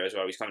Vicario as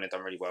well, he's coming in and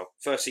done really well.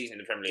 First season in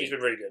the Premier League. He's been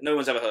really good. No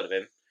one's ever heard of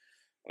him.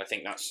 And I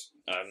think that's...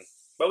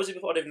 Where was he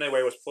before? I didn't even know where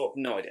he was before.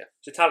 No idea.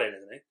 He's Italian,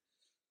 isn't he?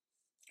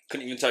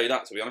 Couldn't even tell you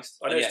that, to be honest.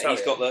 I know And it's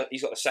he's got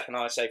the second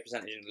highest save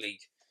percentage in the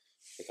league,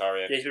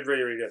 Vicario. Yeah, he's been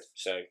really, really good.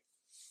 So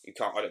you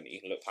can't. I don't think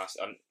you can look past.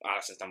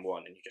 Alisson's number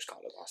one, and you just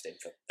can't look past him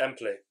for.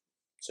 Empoli.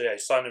 So yeah,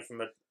 he's signed him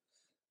from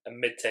a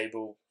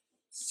mid-table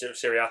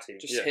Serie A team.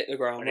 Just hit the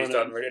ground. and he's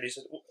running. done really. And he's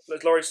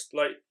Lloris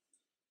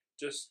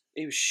just.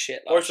 He was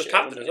shit. Lloris was last year,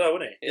 captain wasn't as he? well,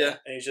 wasn't he? Yeah.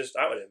 And he's just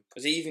out with him.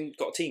 Has he even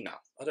got a team now?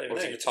 I don't even Or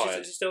know. is he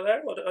retired? Is he still there?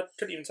 I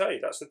couldn't even tell you.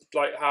 That's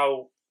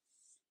how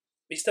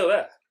he's still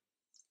there.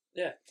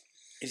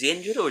 Is he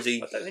injured or is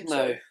he? I don't think No.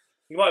 so.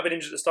 He might have been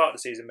injured at the start of the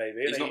season,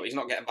 maybe. He's not. He's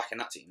not getting back in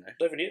that team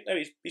though. No,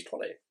 he's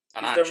quality.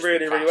 And He's Ange done has really,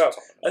 been really class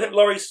well. at Tottenham.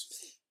 I think Lloris,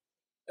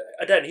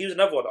 again, he was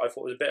another one that I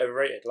thought was a bit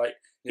overrated. Like,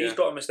 he's Yeah.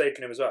 got a mistake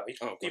in him as well. He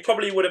God.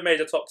 probably would have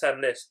made a top 10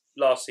 list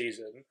last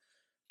season,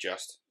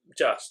 Just.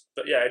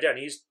 but yeah, again,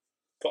 he's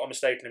got a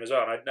mistake in him as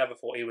well, and I never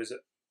thought he was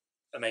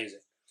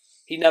amazing.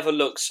 He never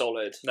looked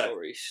solid, No.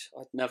 Lloris.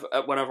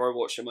 Whenever I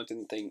watched him, I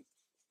didn't think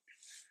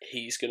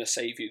he's going to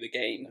save you the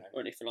game or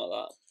anything like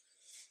that.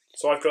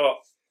 So I've got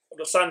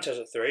Sanchez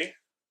at 3.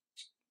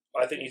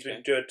 I think he's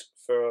been good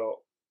for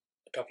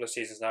a couple of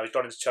seasons now. He's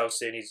gone into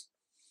Chelsea, and he's,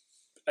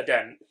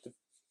 again, the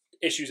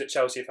issues that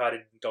Chelsea have had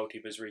in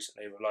goalkeepers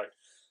recently were like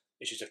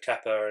issues of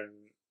Kepa and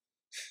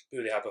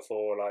who they had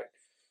before. Like,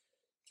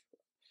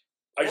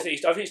 I think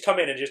he's come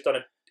in and just done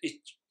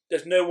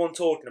there's no one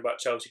talking about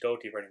Chelsea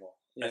goalkeeper anymore.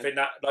 Yeah. I think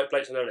that, like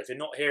Blake said earlier, if you're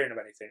not hearing of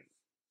anything,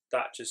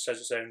 that just says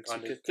its own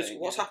kind of. Because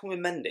what's happened with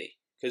Mendy?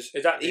 Because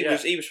Exactly, he yeah.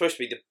 was supposed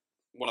to be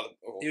one of the.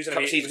 He was a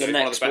gonna couple be- seasons he was ago,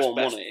 the one of the next best,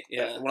 one, wasn't he?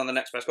 Yeah. one of the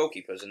next best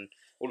goalkeepers, and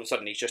all of a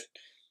sudden he's just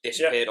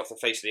disappeared off the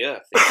face of the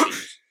earth. It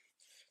seems.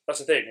 That's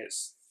the thing.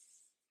 It's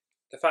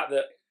the fact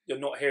that you're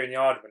not hearing the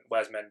argument.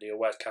 Where's Mendy or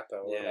where's Kepa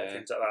or like, Yeah.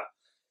 things like that.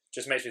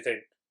 Just makes me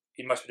think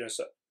he must be doing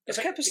so. Is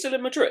Kepa still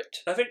in Madrid?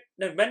 I think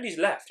no. Mendy's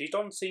left. He's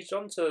on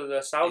to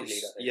the Saudi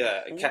league. I think.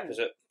 Yeah, and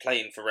Kepa's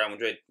playing for Real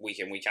Madrid week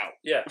in, week out.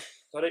 Yeah.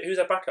 Who's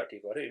their backup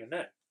keeper? I don't even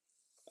know.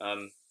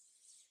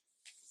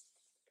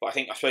 But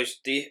I suppose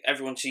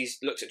everyone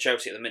looks at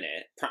Chelsea at the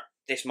minute.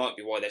 This might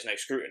be why there's no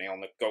scrutiny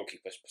on the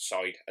goalkeeper's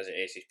side as it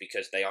is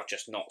because they are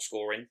just not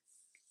scoring.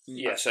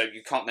 Yeah. And so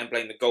you can't then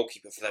blame the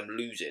goalkeeper for them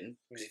losing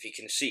because if he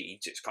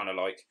concedes, it's kind of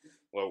like,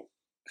 well,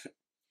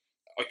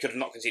 I could have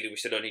not conceded. We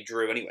still only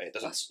drew anyway. It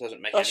doesn't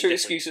make That's any your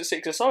difference. excuse at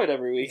 6 aside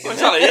every week. isn't it?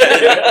 Exactly,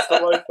 yeah. That's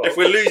not my fault. If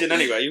we're losing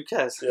anyway, who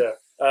cares? Yeah.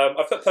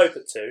 I've put Pope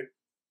at 2.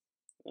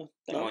 Don't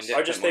mind it.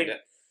 I just don't mind think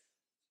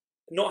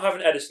not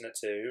having Edison at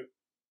 2,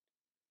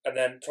 and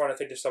then trying to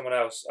think of someone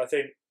else. I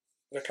think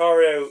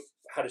Vicario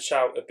had a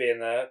shout at being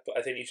there, but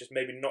I think he's just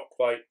maybe not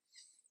quite.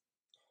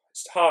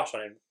 It's harsh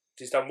on him.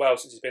 He's done well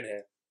since he's been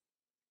here,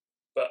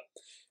 but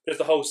if it's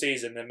the whole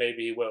season, then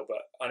maybe he will.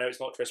 But I know it's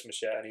not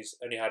Christmas yet, and he's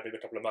only had maybe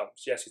a couple of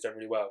months. Yes, he's done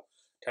really well.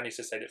 Can he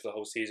sustain it for the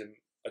whole season?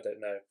 I don't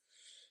know.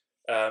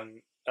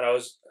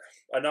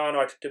 And I know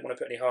I didn't want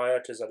to put any higher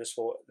because I just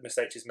thought the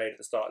mistakes he's made at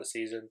the start of the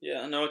season.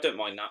 Yeah, no, I don't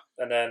mind that.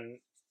 And then,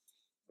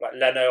 like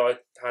Leno, I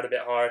had a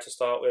bit higher to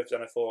start with.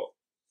 Then I thought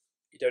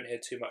you don't hear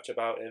too much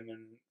about him,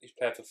 and he's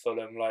playing for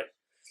Fulham.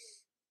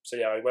 So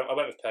yeah, I went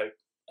with Pope,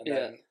 and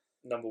then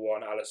number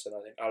 1, Alisson.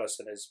 I think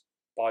Alisson is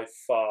by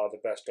far the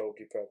best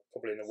goalkeeper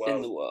probably in the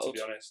world. To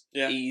be honest,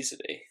 Yeah.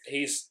 Easily.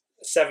 he's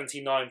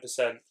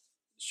 79%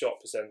 shot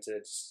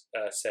percentage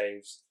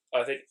saves.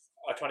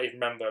 I can't even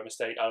remember a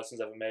mistake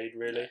Alisson's ever made.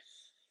 Really,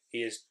 he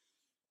is.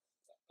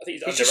 I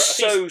think he's just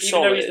underrated. so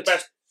Even though he's solid. the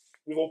best,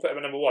 we've all put him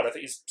at number 1. I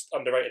think he's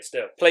underrated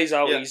still. Plays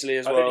out Yeah. easily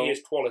as I well. think he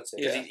is quality.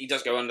 Because he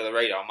does go under the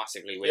radar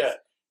massively with. Yeah,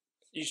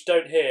 you just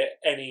don't hear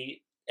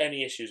any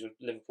issues with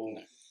Liverpool.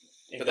 No.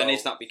 in But then goal.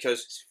 is that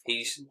because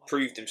he's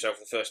proved himself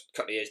the first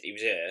couple of years that he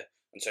was here,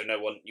 and so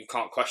you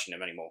can't question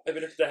him anymore?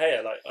 Maybe look at De Gea.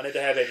 I know De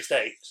Gea made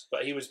mistakes,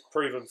 but he was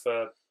proven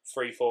for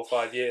 3, 4,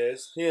 5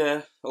 years.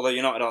 Yeah. Although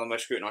United are the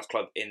most scrutinised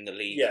club in the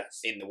league,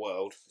 Yes. in the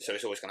world, so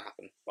it's always going to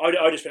happen.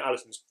 I just think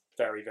Alisson's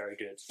very, very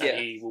good, and Yeah.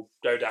 he will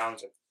go down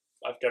as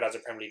a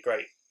Premier League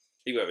great.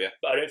 He will, yeah.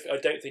 But I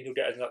don't think he'll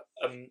get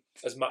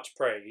as much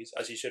praise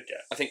as he should get.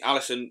 I think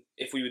Alisson,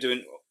 if we were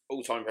doing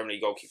all-time Premier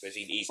League goalkeepers,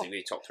 he'd easily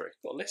be top 3.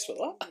 Got a list for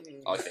that.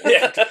 I think.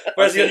 Yeah.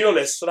 Where's he on your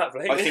list for that,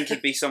 Blake? I think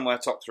he'd be somewhere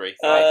top 3.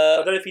 I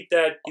don't know if he'd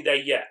be there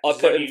yet. I He's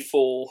put only- him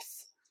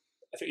 4th.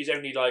 I think he's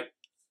only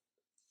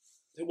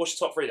what's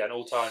your top 3 then?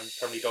 All-time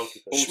Premier League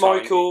goalkeepers.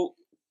 All-time.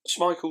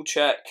 Schmeichel,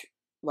 Czech,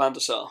 Van der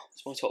Sar.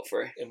 That's my top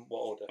 3. In what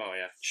order? Oh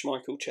yeah.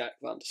 Schmeichel, Czech,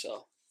 Van der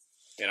Sar.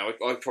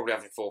 I'd probably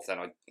have him 4th then.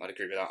 I'd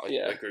agree with that.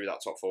 I'd agree with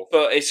that top 4.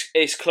 But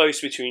it's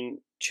close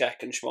between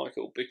Czech and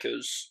Schmeichel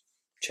because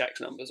Czech's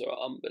numbers are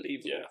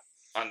unbelievable. Yeah.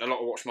 And a lot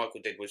of what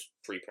Schmeichel did was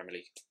pre-Premier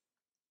League.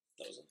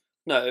 That wasn't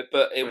No,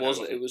 but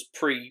No, it it was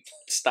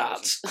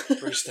pre-stats.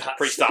 pre-stats.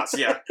 Pre-stats,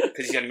 yeah.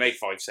 Because he's only made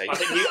 5 saves.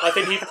 I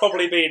think he'd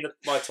probably be in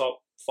my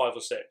top 5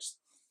 or 6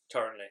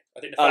 currently. I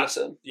think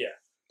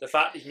the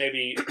fact he's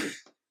maybe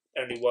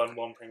only won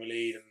 1 Premier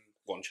League and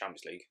 1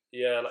 Champions League.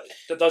 yeah,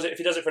 if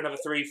he does it for another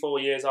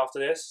 3-4 years after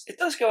this, It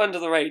does go under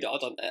the radar,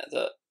 doesn't it,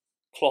 that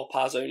Klopp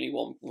has only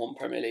one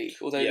Premier League.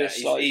 Although Yeah,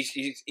 this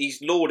he's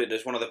lauded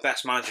as one of the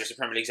best managers the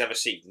Premier League's ever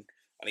seen.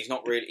 And he's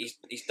not really...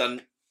 He's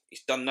done...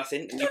 he's done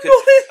nothing. And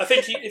I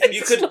think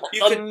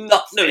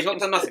no, he's not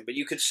done nothing. But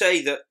you could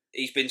say that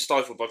he's been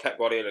stifled by Pep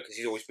Guardiola because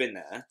he's always been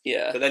there.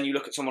 Yeah. But then you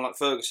look at someone like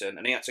Ferguson,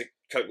 and he had to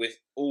cope with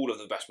all of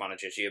the best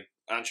managers. Your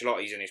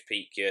Ancelotti's in his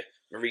peak, your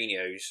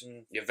Mourinho's,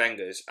 your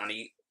Wenger's, and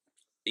he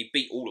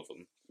beat all of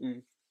them.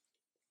 Mm.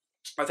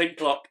 I think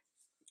Klopp,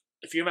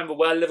 if you remember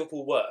where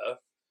Liverpool were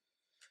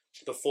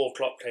before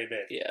Klopp came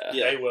in,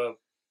 they were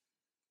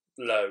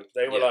low.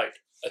 They were like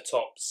a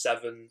top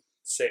 7-6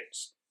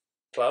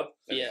 club.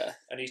 Yeah.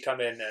 And he's come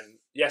in, and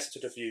yes, it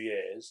took a few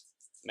years.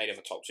 Made him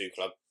a top 2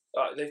 club.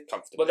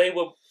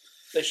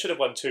 They should have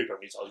won 2 Premier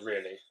League titles,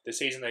 really. The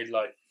season they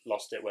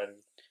lost it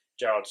when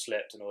Gerrard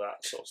slipped and all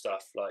that sort of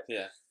stuff.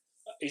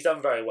 He's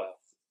done very well,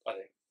 I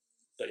think.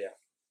 But yeah.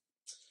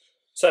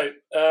 So,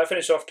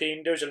 finish off,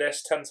 Keane. Do your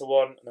list, 10 to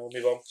 1, and then we'll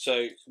move on.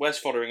 So, Wes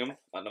Fotheringham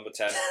at number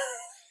 10.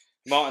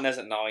 Martinez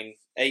at 9.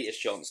 8 is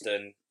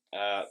Johnston.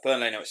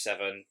 Burnley at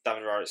 7.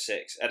 David Raya at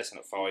 6. Edison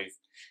at 5.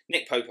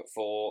 Nick Pope at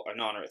 4.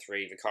 Onana at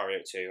 3. Vicario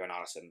at 2. And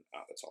Alisson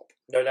at the top.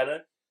 No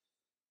Leno?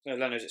 No,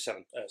 Leno's at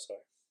 7. Oh, sorry.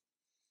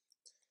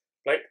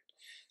 Blake?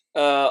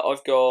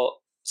 I've got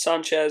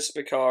Sanchez,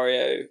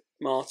 Vicario,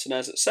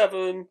 Martinez at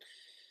 7.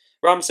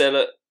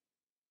 Ramsdale at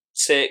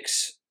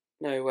 6.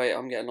 No, wait,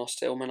 I'm getting lost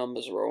here. All my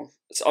numbers are wrong.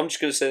 So I'm just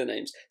going to say the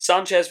names.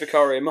 Sanchez,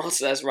 Vicario,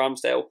 Martinez,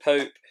 Ramsdale,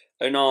 Pope,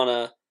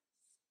 Onana.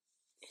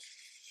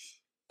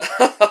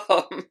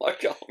 Oh my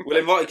God. We'll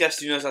invite a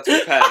guest who knows how to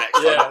prepare next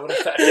time. Yeah, we'll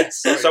invite a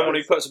guest. Sorry, someone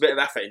guys. who puts a bit of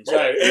effort into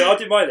it. Yeah, I'll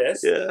do my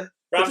list. Yeah.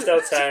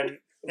 Ramsdale 10,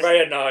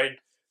 Raya 9,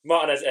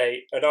 Martinez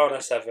 8,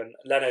 Onana 7,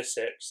 Leno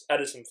 6,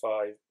 Edison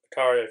 5,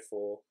 Vicario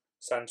 4,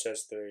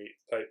 Sanchez 3,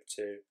 Pope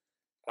 2,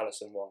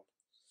 Alisson 1.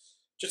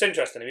 Just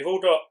interesting, we've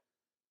all got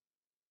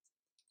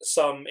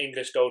some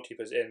English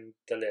goalkeepers in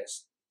the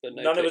list. But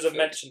no None of us have Pickford.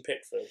 mentioned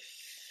Pickford.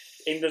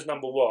 England's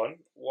number 1.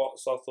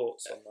 What's our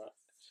thoughts on that?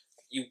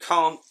 You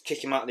can't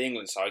kick him out of the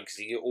England side because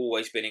he's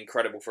always been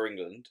incredible for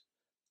England.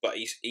 But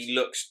he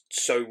looks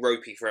so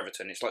ropey for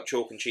Everton. It's like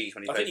chalk and cheese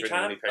when he I plays think for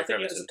you England. can. He I plays for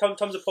think Everton. there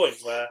comes a point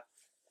where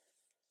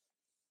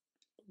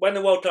when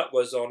the World Cup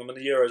was on and when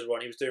the Euros were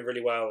on, he was doing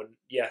really well. And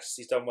yes,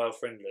 he's done well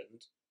for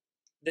England.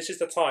 This is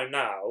the time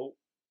now,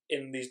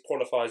 in these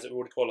qualifiers that we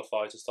already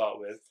qualified to start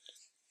with,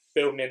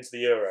 building into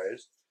the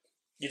Euros.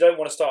 You don't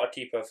want to start a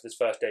keeper for this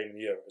first game in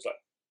the Euros.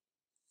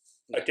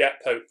 I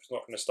get Pope's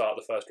not going to start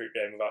the first group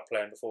game without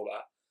playing before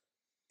that.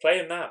 Play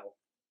him now.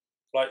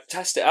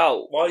 Test it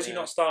out. Why is he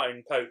not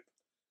starting Pope?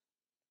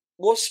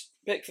 What's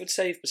Pickford's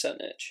save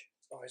percentage?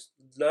 Oh, he's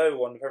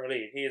low on the Premier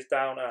League. He is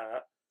down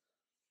at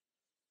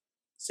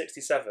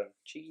 67.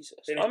 Jesus.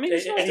 And I mean, he-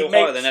 it's not and Still he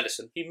higher makes- than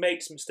Edison. He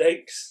makes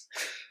mistakes.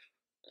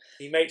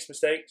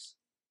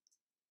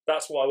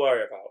 That's what I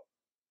worry about.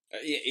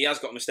 He has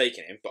got a mistake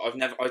in him, but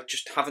I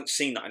just haven't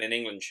seen that in an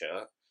England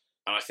shirt.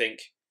 And I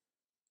think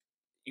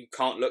you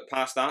can't look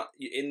past that.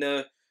 In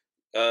the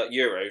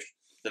Euros,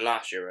 the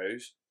last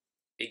Euros,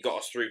 he got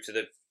us through to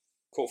the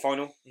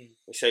quarter-final.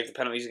 We saved the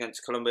penalties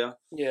against Colombia.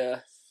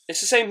 Yeah.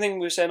 It's the same thing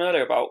we were saying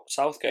earlier about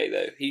Southgate,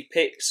 though. He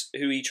picks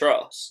who he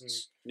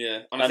trusts.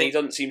 Yeah, And he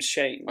doesn't seem to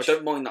change. I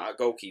don't mind that at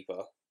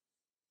goalkeeper.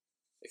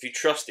 If you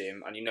trust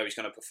him and you know he's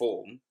going to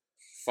perform,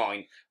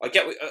 fine. I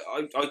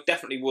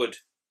definitely would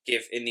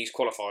give in these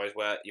qualifiers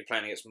where you're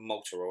playing against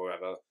Malta or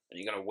whatever, and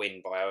you're going to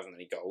win by however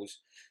many goals.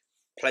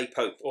 Play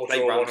Pope, Or play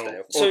draw 1-1.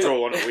 Ramsdale, So- or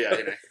draw 1-1. Yeah,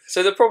 you know.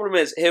 So the problem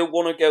is he'll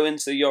want to go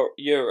into the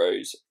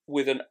Euros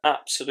with an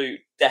absolute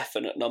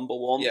definite number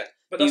 1. Yeah.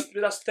 But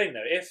that's the thing,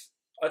 though.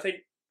 I think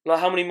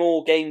How many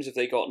more games have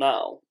they got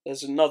now?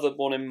 There's another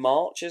one in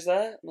March, is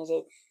there?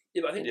 Pope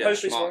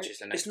is March is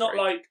the next it's not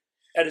break. like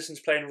Edison's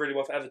playing really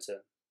well for Everton.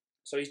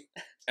 So he's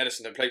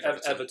Edison don't play for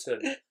Everton.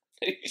 Everton.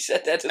 You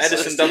said Edison.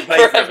 Edison don't play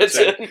for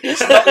Everton.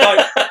 It's not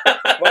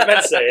like what I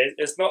meant to say is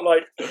it's not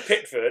like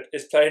Pickford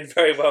is playing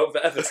very well for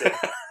Everton.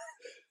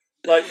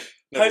 No, Pope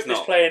it's is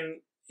not.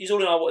 playing. He's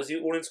all in. What is he?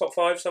 All in top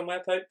 5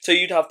 somewhere. Pope. So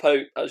you'd have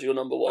Pope as your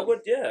number 1. I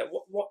would. Yeah.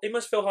 What? He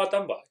must feel hard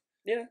done by.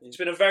 Yeah. He's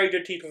been a very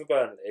good keeper for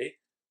Burnley.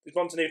 He's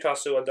gone to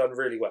Newcastle and done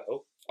really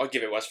well. I'd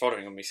give it Wes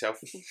Fotheringham myself.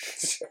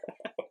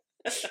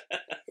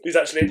 He's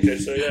actually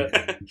injured, so yeah,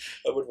 that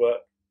would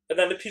work. And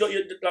then if you got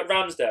like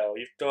Ramsdale,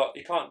 you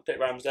can't pick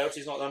Ramsdale because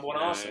he's not number 1 at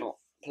No. Arsenal.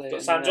 Playing,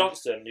 But Sam yeah.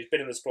 Johnston, who's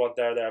been in the squad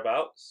there or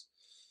thereabouts,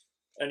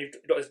 and you've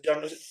got the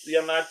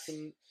young lad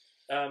from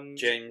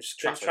James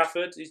James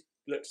Trafford. He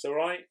looks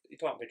alright. You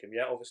can't pick him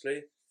yet,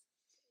 obviously,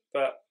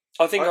 but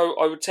I think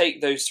I would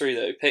take those 3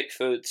 though: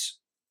 Pickford,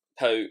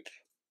 Pope,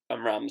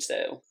 and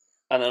Ramsdale,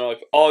 and then I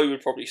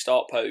would probably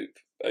start Pope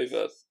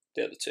over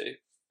the other 2.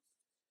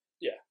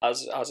 Yeah,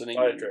 as an I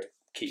England agree.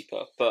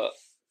 keeper, but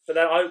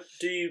then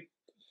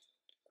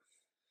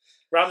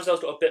Ramsdale's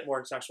got a bit more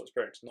international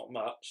experience, not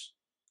much.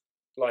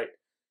 Like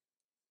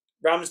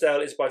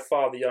Ramsdale is by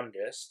far the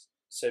youngest,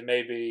 so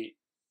maybe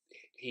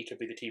he could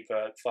be the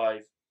keeper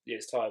 5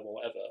 years' time or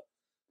whatever.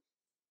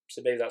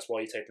 So maybe that's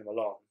why you take him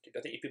along.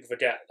 I think people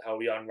forget how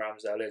young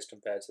Ramsdale is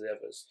compared to the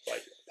others.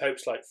 Like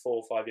Pope's like 4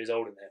 or 5 years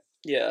older than him,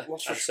 yeah,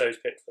 and so is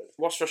Pickford.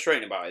 What's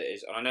frustrating about it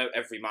is, and I know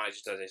every manager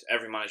does this,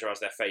 every manager has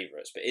their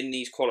favourites, but in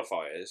these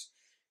qualifiers,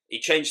 he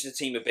changes the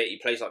team a bit. He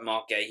plays like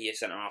Mark Gay, he is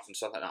centre half and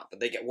stuff like that. But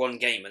they get one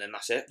game and then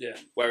that's it. Yeah.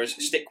 Whereas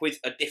stick with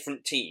a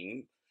different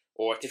team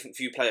or a different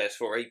few players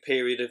for a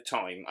period of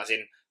time, as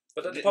in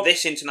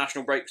this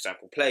international break, for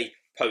example, play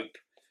Pope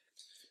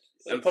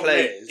and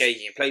play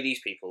Gagey and play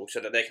these people so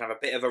that they can have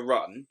a bit of a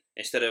run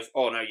instead of,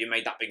 oh no, you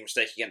made that big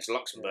mistake against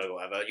Luxembourg or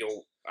whatever,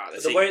 you're out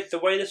of the team. The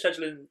way the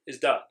scheduling is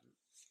done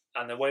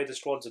and the way the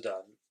squads are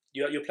done,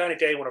 you're playing a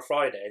game on a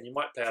Friday and you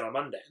might play it on a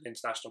Monday, an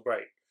international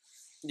break.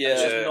 Yeah.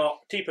 It's just not,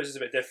 T-Plus is a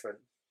bit different,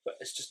 but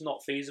it's just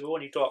not feasible.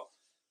 And you've got,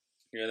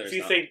 if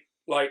you think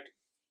like,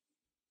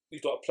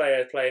 you've got a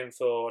player playing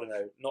for, I don't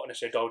know, not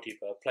necessarily a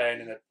goalkeeper,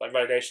 playing in a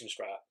relegation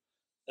scrap,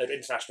 an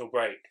international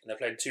break, and they're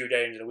playing 2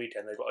 games in a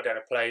weekend. They've got to go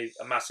and play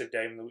a massive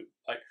game in the week.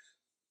 Like,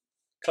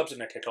 clubs are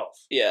going to kick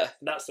off. Yeah.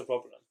 And that's the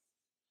problem.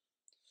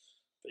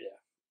 But yeah,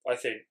 I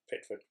think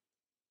Pickford,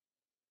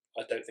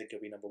 I don't think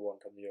he'll be number 1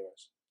 come the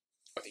Euros.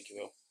 I think he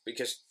will.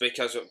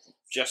 Because of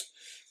just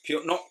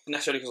pure, not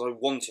necessarily because I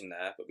want him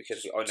there, but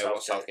because I know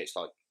what Southgate's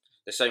like.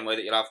 The same way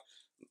that you'll have,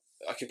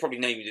 I could probably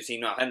name you the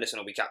team now. Henderson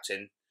will be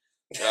captain.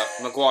 You'll have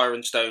Maguire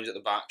and Stones at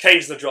the back.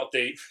 Kane's the drop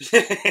deep.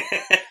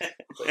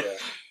 But yeah,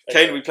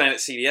 Kane will be playing at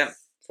CDM.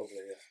 Probably,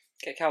 yeah.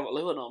 Get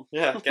Calvert-Lewin on.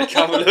 Yeah, get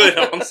Calvert-Lewin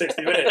on.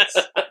 60 minutes.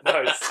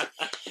 Nice.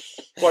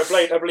 Right,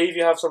 Blake, I believe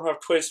you have some kind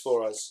of quiz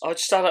for us.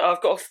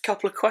 I've got a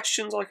couple of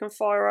questions I can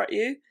fire at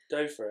you.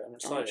 Go for it, I'm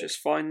excited. I'll just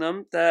find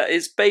them.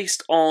 It's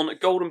based on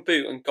Golden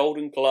Boot and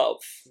Golden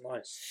Glove.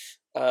 Nice.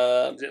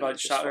 Is it like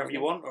shout wherever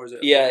you want, or is it?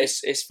 Yeah,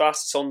 it's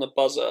fast. It's on the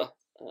buzzer.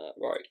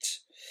 Right.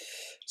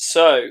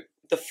 So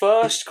the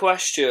first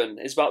question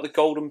is about the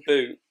Golden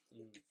Boot,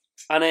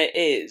 and it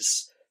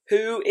is: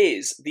 who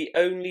is the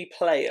only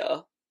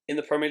player in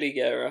the Premier League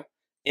era,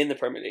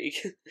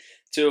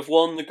 to have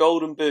won the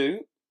Golden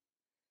Boot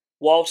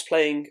whilst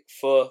playing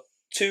for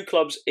 2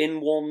 clubs in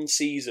one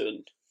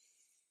season?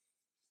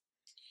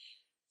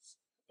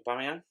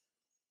 Aubameyang?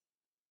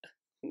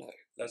 No.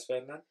 Les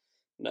Ferdinand?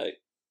 No.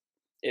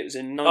 It was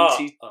in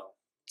 92,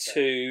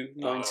 okay.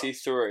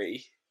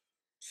 93.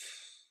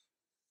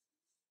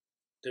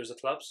 There was the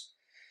clubs?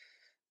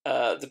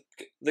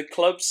 The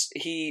clubs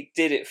he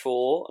did it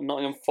for,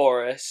 Nottingham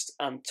Forest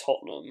and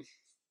Tottenham.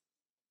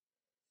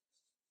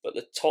 But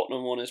the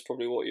Tottenham one is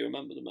probably what you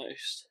remember the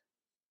most.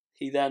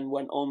 He then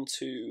went on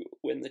to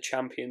win the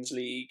Champions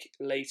League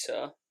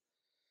later.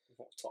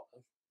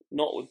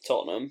 Not with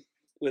Tottenham,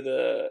 with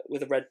a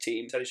red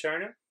team. Teddy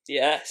Sheringham?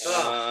 Yes.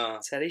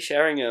 Teddy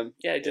Sheringham.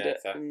 Yeah, he did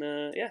it. Fair.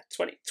 And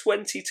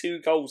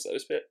 22 goals though.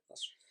 It's a bit.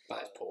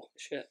 That is poor.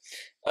 Shit.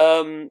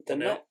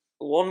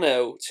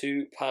 1-0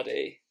 to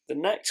Paddy. The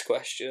next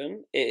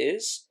question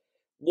is: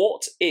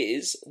 what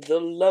is the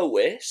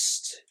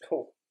lowest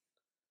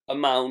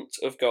amount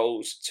of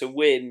goals to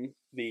win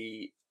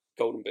the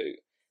Golden Boot?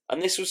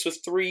 And this was for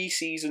 3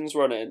 seasons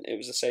running. It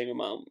was the same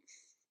amount.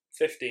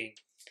 15. I was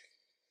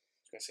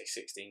going to say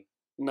 16.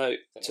 No,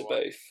 to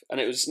both.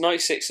 And it was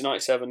 96 to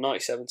 97,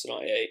 97 to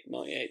 98,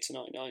 98 to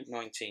 99.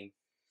 19.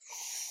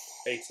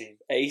 18.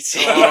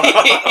 18.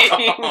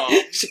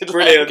 Should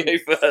Brilliant. Go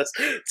first.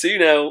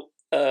 2-0.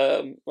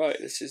 Right,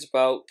 this is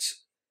about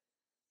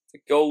the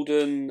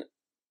Golden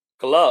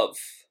Glove.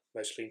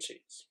 Most clean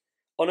sheets.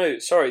 Oh no,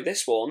 sorry,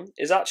 this one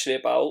is actually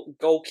about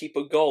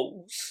goalkeeper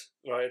goals.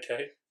 Right,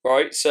 okay.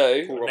 Right, so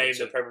Name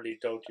the Premier League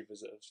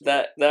goalkeepers.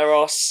 there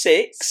are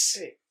 6.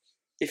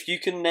 If you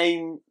can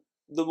name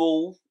them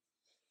all.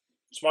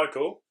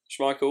 Schmeichel.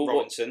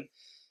 Robinson.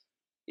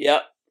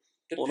 Yeah.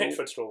 Did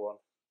Pickford score one?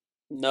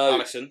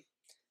 No.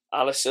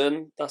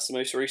 Alisson. That's the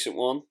most recent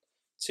one.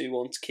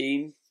 2-1 to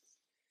Keane.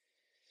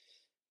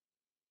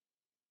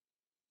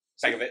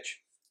 Begovic.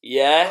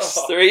 Yes,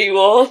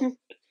 3-1.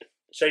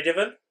 Shay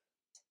Diven?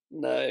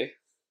 No.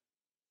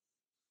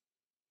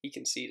 He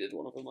conceded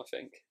one of them, I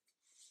think.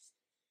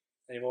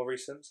 Any more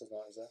recent? Is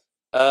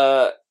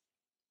there?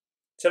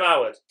 Tim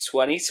Howard.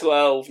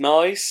 2012,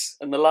 nice.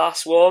 And the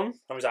last one?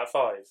 How was that,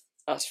 5?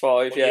 That's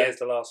 5, What yeah. year's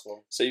the last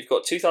one? So you've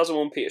got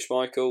 2001 Peter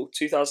Schmeichel,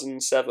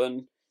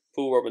 2007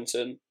 Paul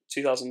Robinson,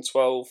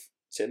 2012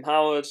 Tim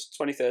Howard,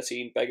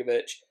 2013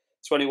 Begovic,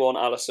 21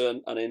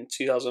 Alisson, and in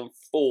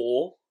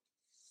 2004...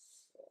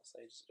 That's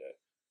ages ago.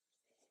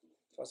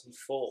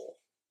 2004.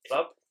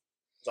 Club?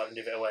 Was that going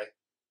to give it away?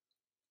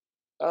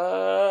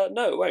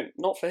 No, it won't.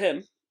 Not for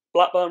him.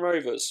 Blackburn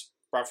Rovers.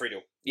 Brad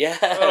Friedel. Yes.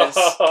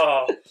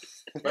 Oh,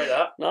 right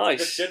that.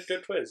 Nice.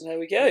 Good quiz. There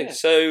we go. Yeah.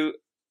 So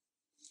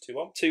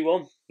 2-1.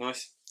 2-1.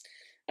 Nice.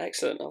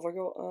 Excellent. Have I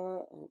got?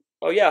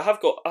 Oh yeah,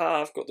 I've got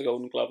the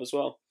Golden Glove as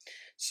well.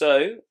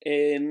 So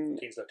in.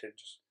 Keane's looking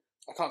just.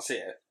 I can't see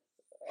it.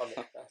 I'm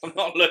I'm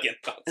not looking. I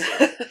can't see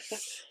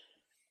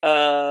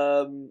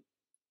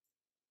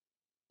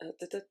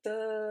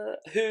it.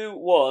 Who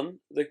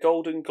won the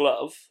Golden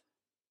Glove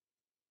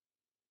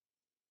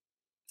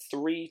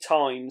 3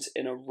 times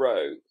in a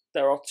row?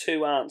 There are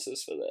 2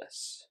 answers for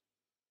this.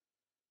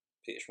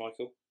 Peter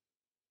Schmeichel.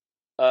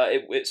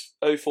 It's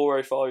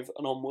 04, 05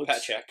 and onwards.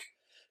 Petr.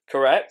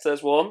 Correct.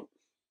 There's one.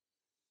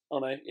 Oh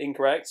no,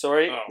 incorrect.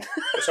 Sorry. Oh.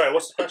 Sorry,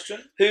 what's the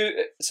question?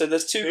 So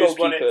there's 2 Who's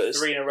won it goalkeepers.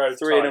 3 in a row?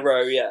 3 in a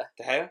row. Yeah.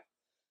 De Gea.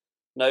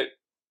 No.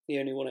 He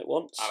only won it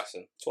once.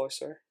 Alisson. Twice,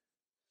 sorry.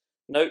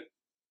 No.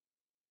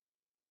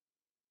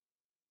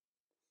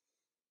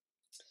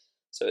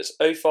 So it's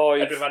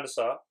 05. Edwin van der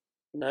Sar.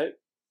 No.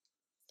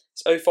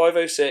 It's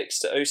 05, 06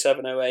 to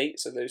 07, 08.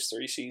 So those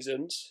 3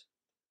 seasons.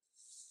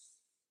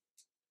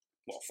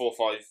 What, 4,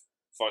 5,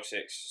 5,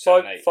 6,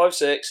 7, 8? 5,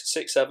 6,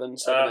 6, 7,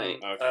 7,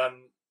 8. Okay.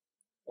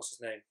 What's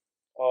his name?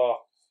 Oh,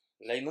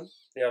 Lehman?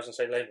 yeah, I was going to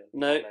say Lehman.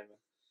 No. Not Lehman.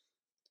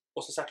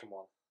 What's the second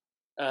one?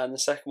 And the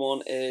second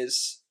one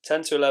is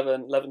 10 to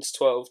 11, 11 to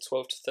 12,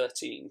 12 to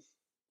 13.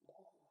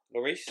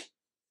 Lloris?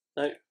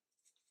 No.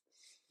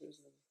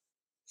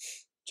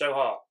 Joe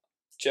Hart.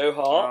 Joe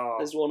Hart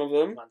Oh. is one of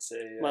them. Man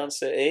City. Yeah. Man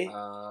City.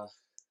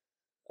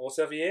 What's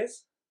the other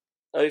years?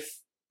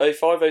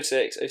 05,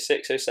 06,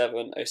 06,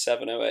 07,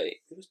 07, 08.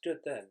 Who was good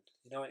then?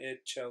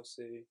 United,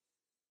 Chelsea.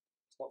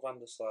 It's not Van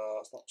der Sar.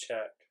 It's not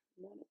Czech.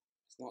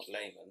 It's not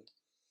Lehman.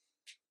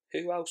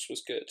 Who else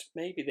was good?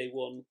 Maybe they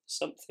won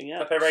something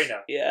else. Pepe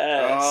Reina.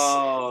 Yes.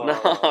 Oh,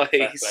 fair play.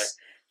 Nice.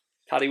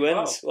 Paddy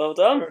wins. Well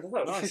done.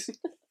 Nice.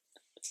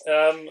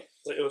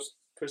 It was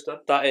quiz done.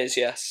 That is,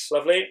 yes.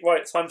 Lovely.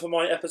 Right, time for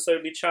my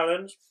episodely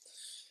challenge.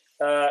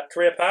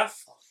 Career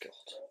path. Oh, God.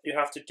 You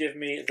have to give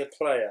me the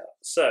player.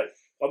 So,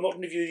 I'm not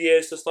going to give you the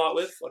years to start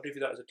with. I'll give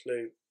you that as a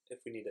clue if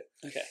we need it.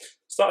 Okay.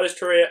 Started his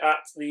career at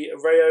the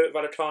Rayo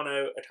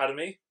Vallecano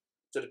Academy,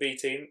 to the B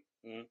team.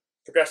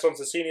 Progressed on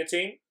to the senior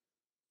team.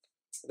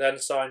 Then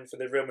signed for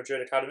the Real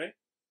Madrid Academy.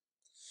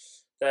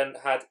 Then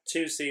had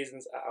 2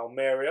 seasons at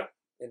Almeria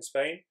in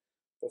Spain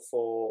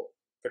before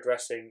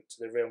progressing to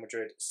the Real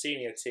Madrid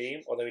senior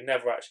team, although he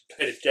never actually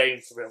played a game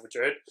for Real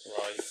Madrid.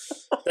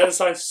 Right. Then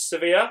signed to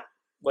Sevilla,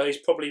 where he's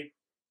probably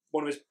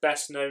one of his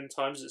best known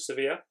times at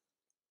Sevilla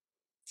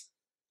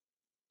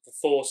for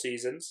 4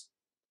 seasons.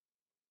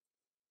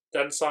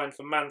 Then signed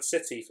for Man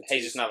City for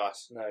Jesus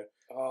Navas. No.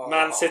 Oh.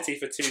 Man City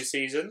for 2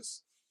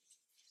 seasons.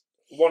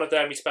 One of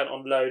them he spent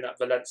on loan at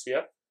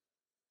Valencia.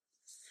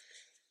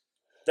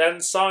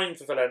 Then signed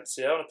for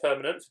Valencia on a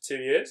permanent for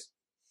 2 years.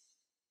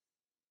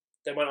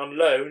 Then went on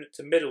loan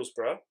to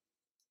Middlesbrough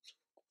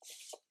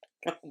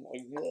Oh my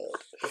word.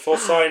 before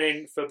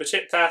signing for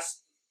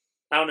Besiktas,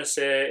 Al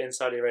Nassr in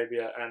Saudi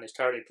Arabia, and is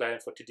currently playing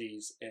for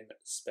Cadiz in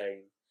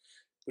Spain.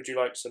 Would you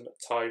like some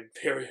time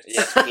periods?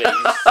 Yes, please.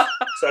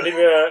 So I'll give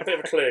you a bit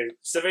of a clue.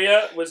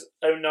 Sevilla was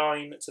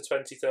 09 to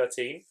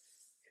 2013.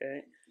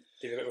 Okay.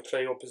 Give you a bit of a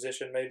clue or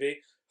position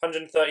maybe.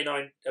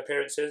 139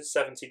 appearances,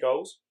 70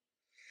 goals.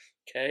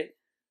 Okay.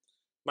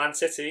 Man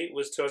City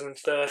was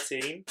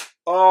 2013,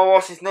 Oh,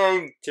 what's his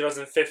name?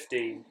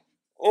 2015.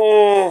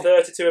 Oh,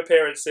 32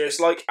 appearances, it's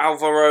like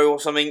Alvaro or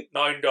something.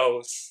 9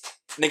 goals.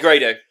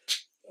 Negredo.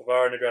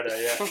 Alvaro Negredo,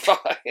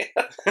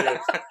 yeah.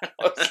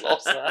 I just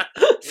lost that.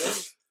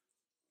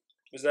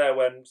 Was there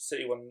when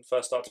City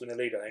first started to win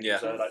the league, I think. Yeah.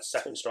 So like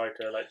second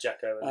striker, like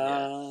Dzeko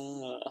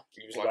and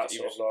He was all like, that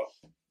sort of lot.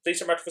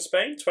 Decent record for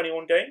Spain,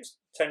 21 games,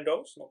 10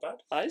 goals, not bad.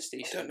 That is I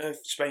don't decent. know if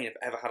Spain have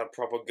ever had a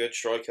proper good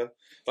striker.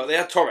 Like they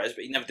had Torres,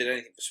 but he never did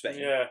anything for Spain.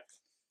 Yeah.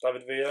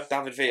 David Villa.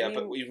 David Villa,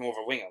 but he was more of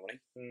a winger,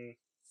 wasn't he?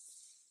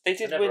 They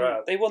did never win.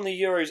 have. They won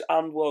the Euros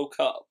and World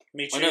Cup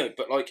Me too. I know,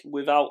 but like,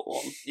 without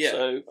one. yeah.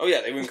 So Oh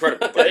yeah, they were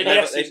incredible. But But they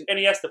never,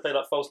 Iniesta played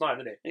like false 9,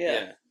 didn't he?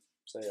 yeah.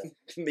 So yeah,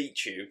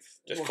 Meet you.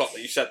 Just clock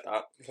that you said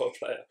that. what a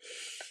player.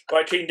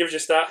 Right, Keane, give us your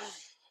stat.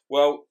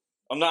 Well,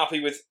 I'm not happy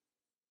with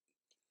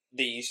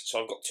these,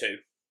 so I've got 2.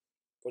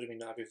 What do you mean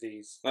not happy with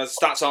these? No, the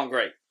stats aren't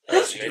great. So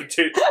you give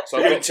two, So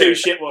you I've give got 2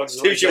 shit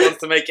ones. Two shit ones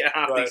to make it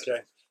half Right, decent.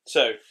 okay.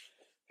 So,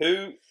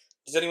 who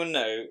does anyone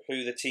know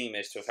who the team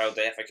is to have held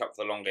the FA Cup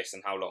for the longest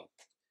and how long?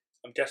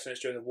 I'm guessing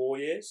it's during the war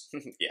years.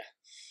 Yeah.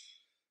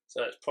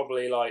 So it's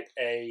probably like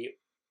a...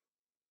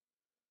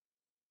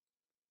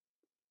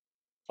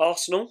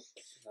 Arsenal.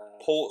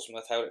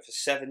 Portsmouth held it for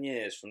 7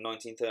 years from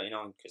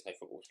 1939 because no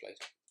football was played.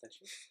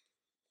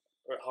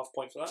 We're at half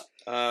point for that.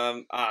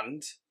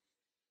 And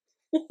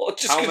What?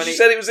 Just How because many- you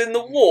said it was in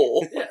the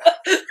war?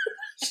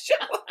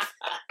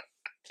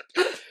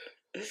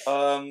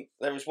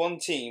 there was one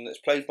team that's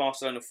played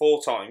Barcelona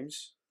 4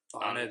 times Oh,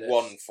 I know and this.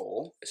 won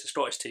 4. It's a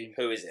Scottish team.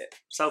 Who is it?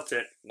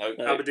 Celtic, No.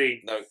 No.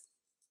 Aberdeen, No.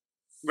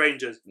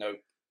 Rangers. No.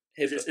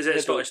 Is it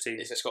a Scottish team?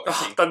 It's a Scottish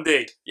Oh, team.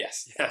 Dundee.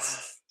 Yes.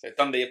 Yes. So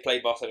Dundee have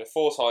played Barcelona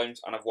 4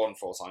 times and have won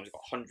 4 times. They've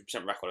got a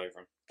 100% record over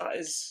them. That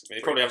is I mean,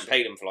 they probably haven't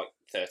paid them for like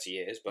 30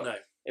 years, but No.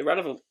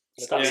 irrelevant.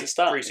 Stats Yeah. are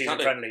stats. Pre-season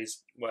Exactly.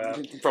 friendlies where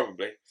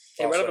probably.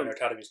 Barcelona Irrelevant.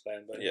 Academy's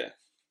playing. But Yeah.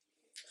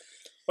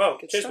 Well,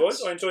 Good cheers, stats.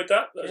 boys. I enjoyed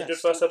that. That was a Yes. good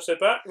first episode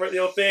back. Wrote the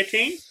old beer,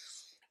 Keane.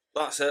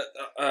 That's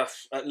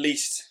at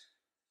least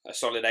a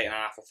solid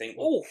 8.5, I think.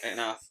 Ooh.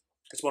 8.5.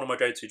 It's one of my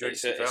go-to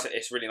drinks.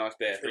 It's really nice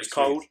beer. It was Really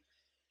cold. smooth.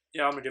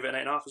 Yeah, I'm going to give it an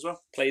 8.5 as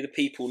well. Play the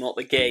people, not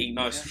the game.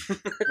 Nice.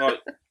 Right.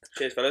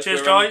 Cheers, fellas.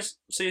 Cheers, We're, guys.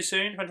 See you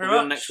soon. Thank you We'll very be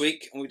on much. next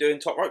week and we're doing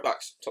top right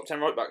backs. Top 10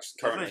 right backs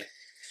currently.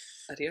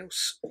 Lovely.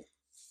 Adios.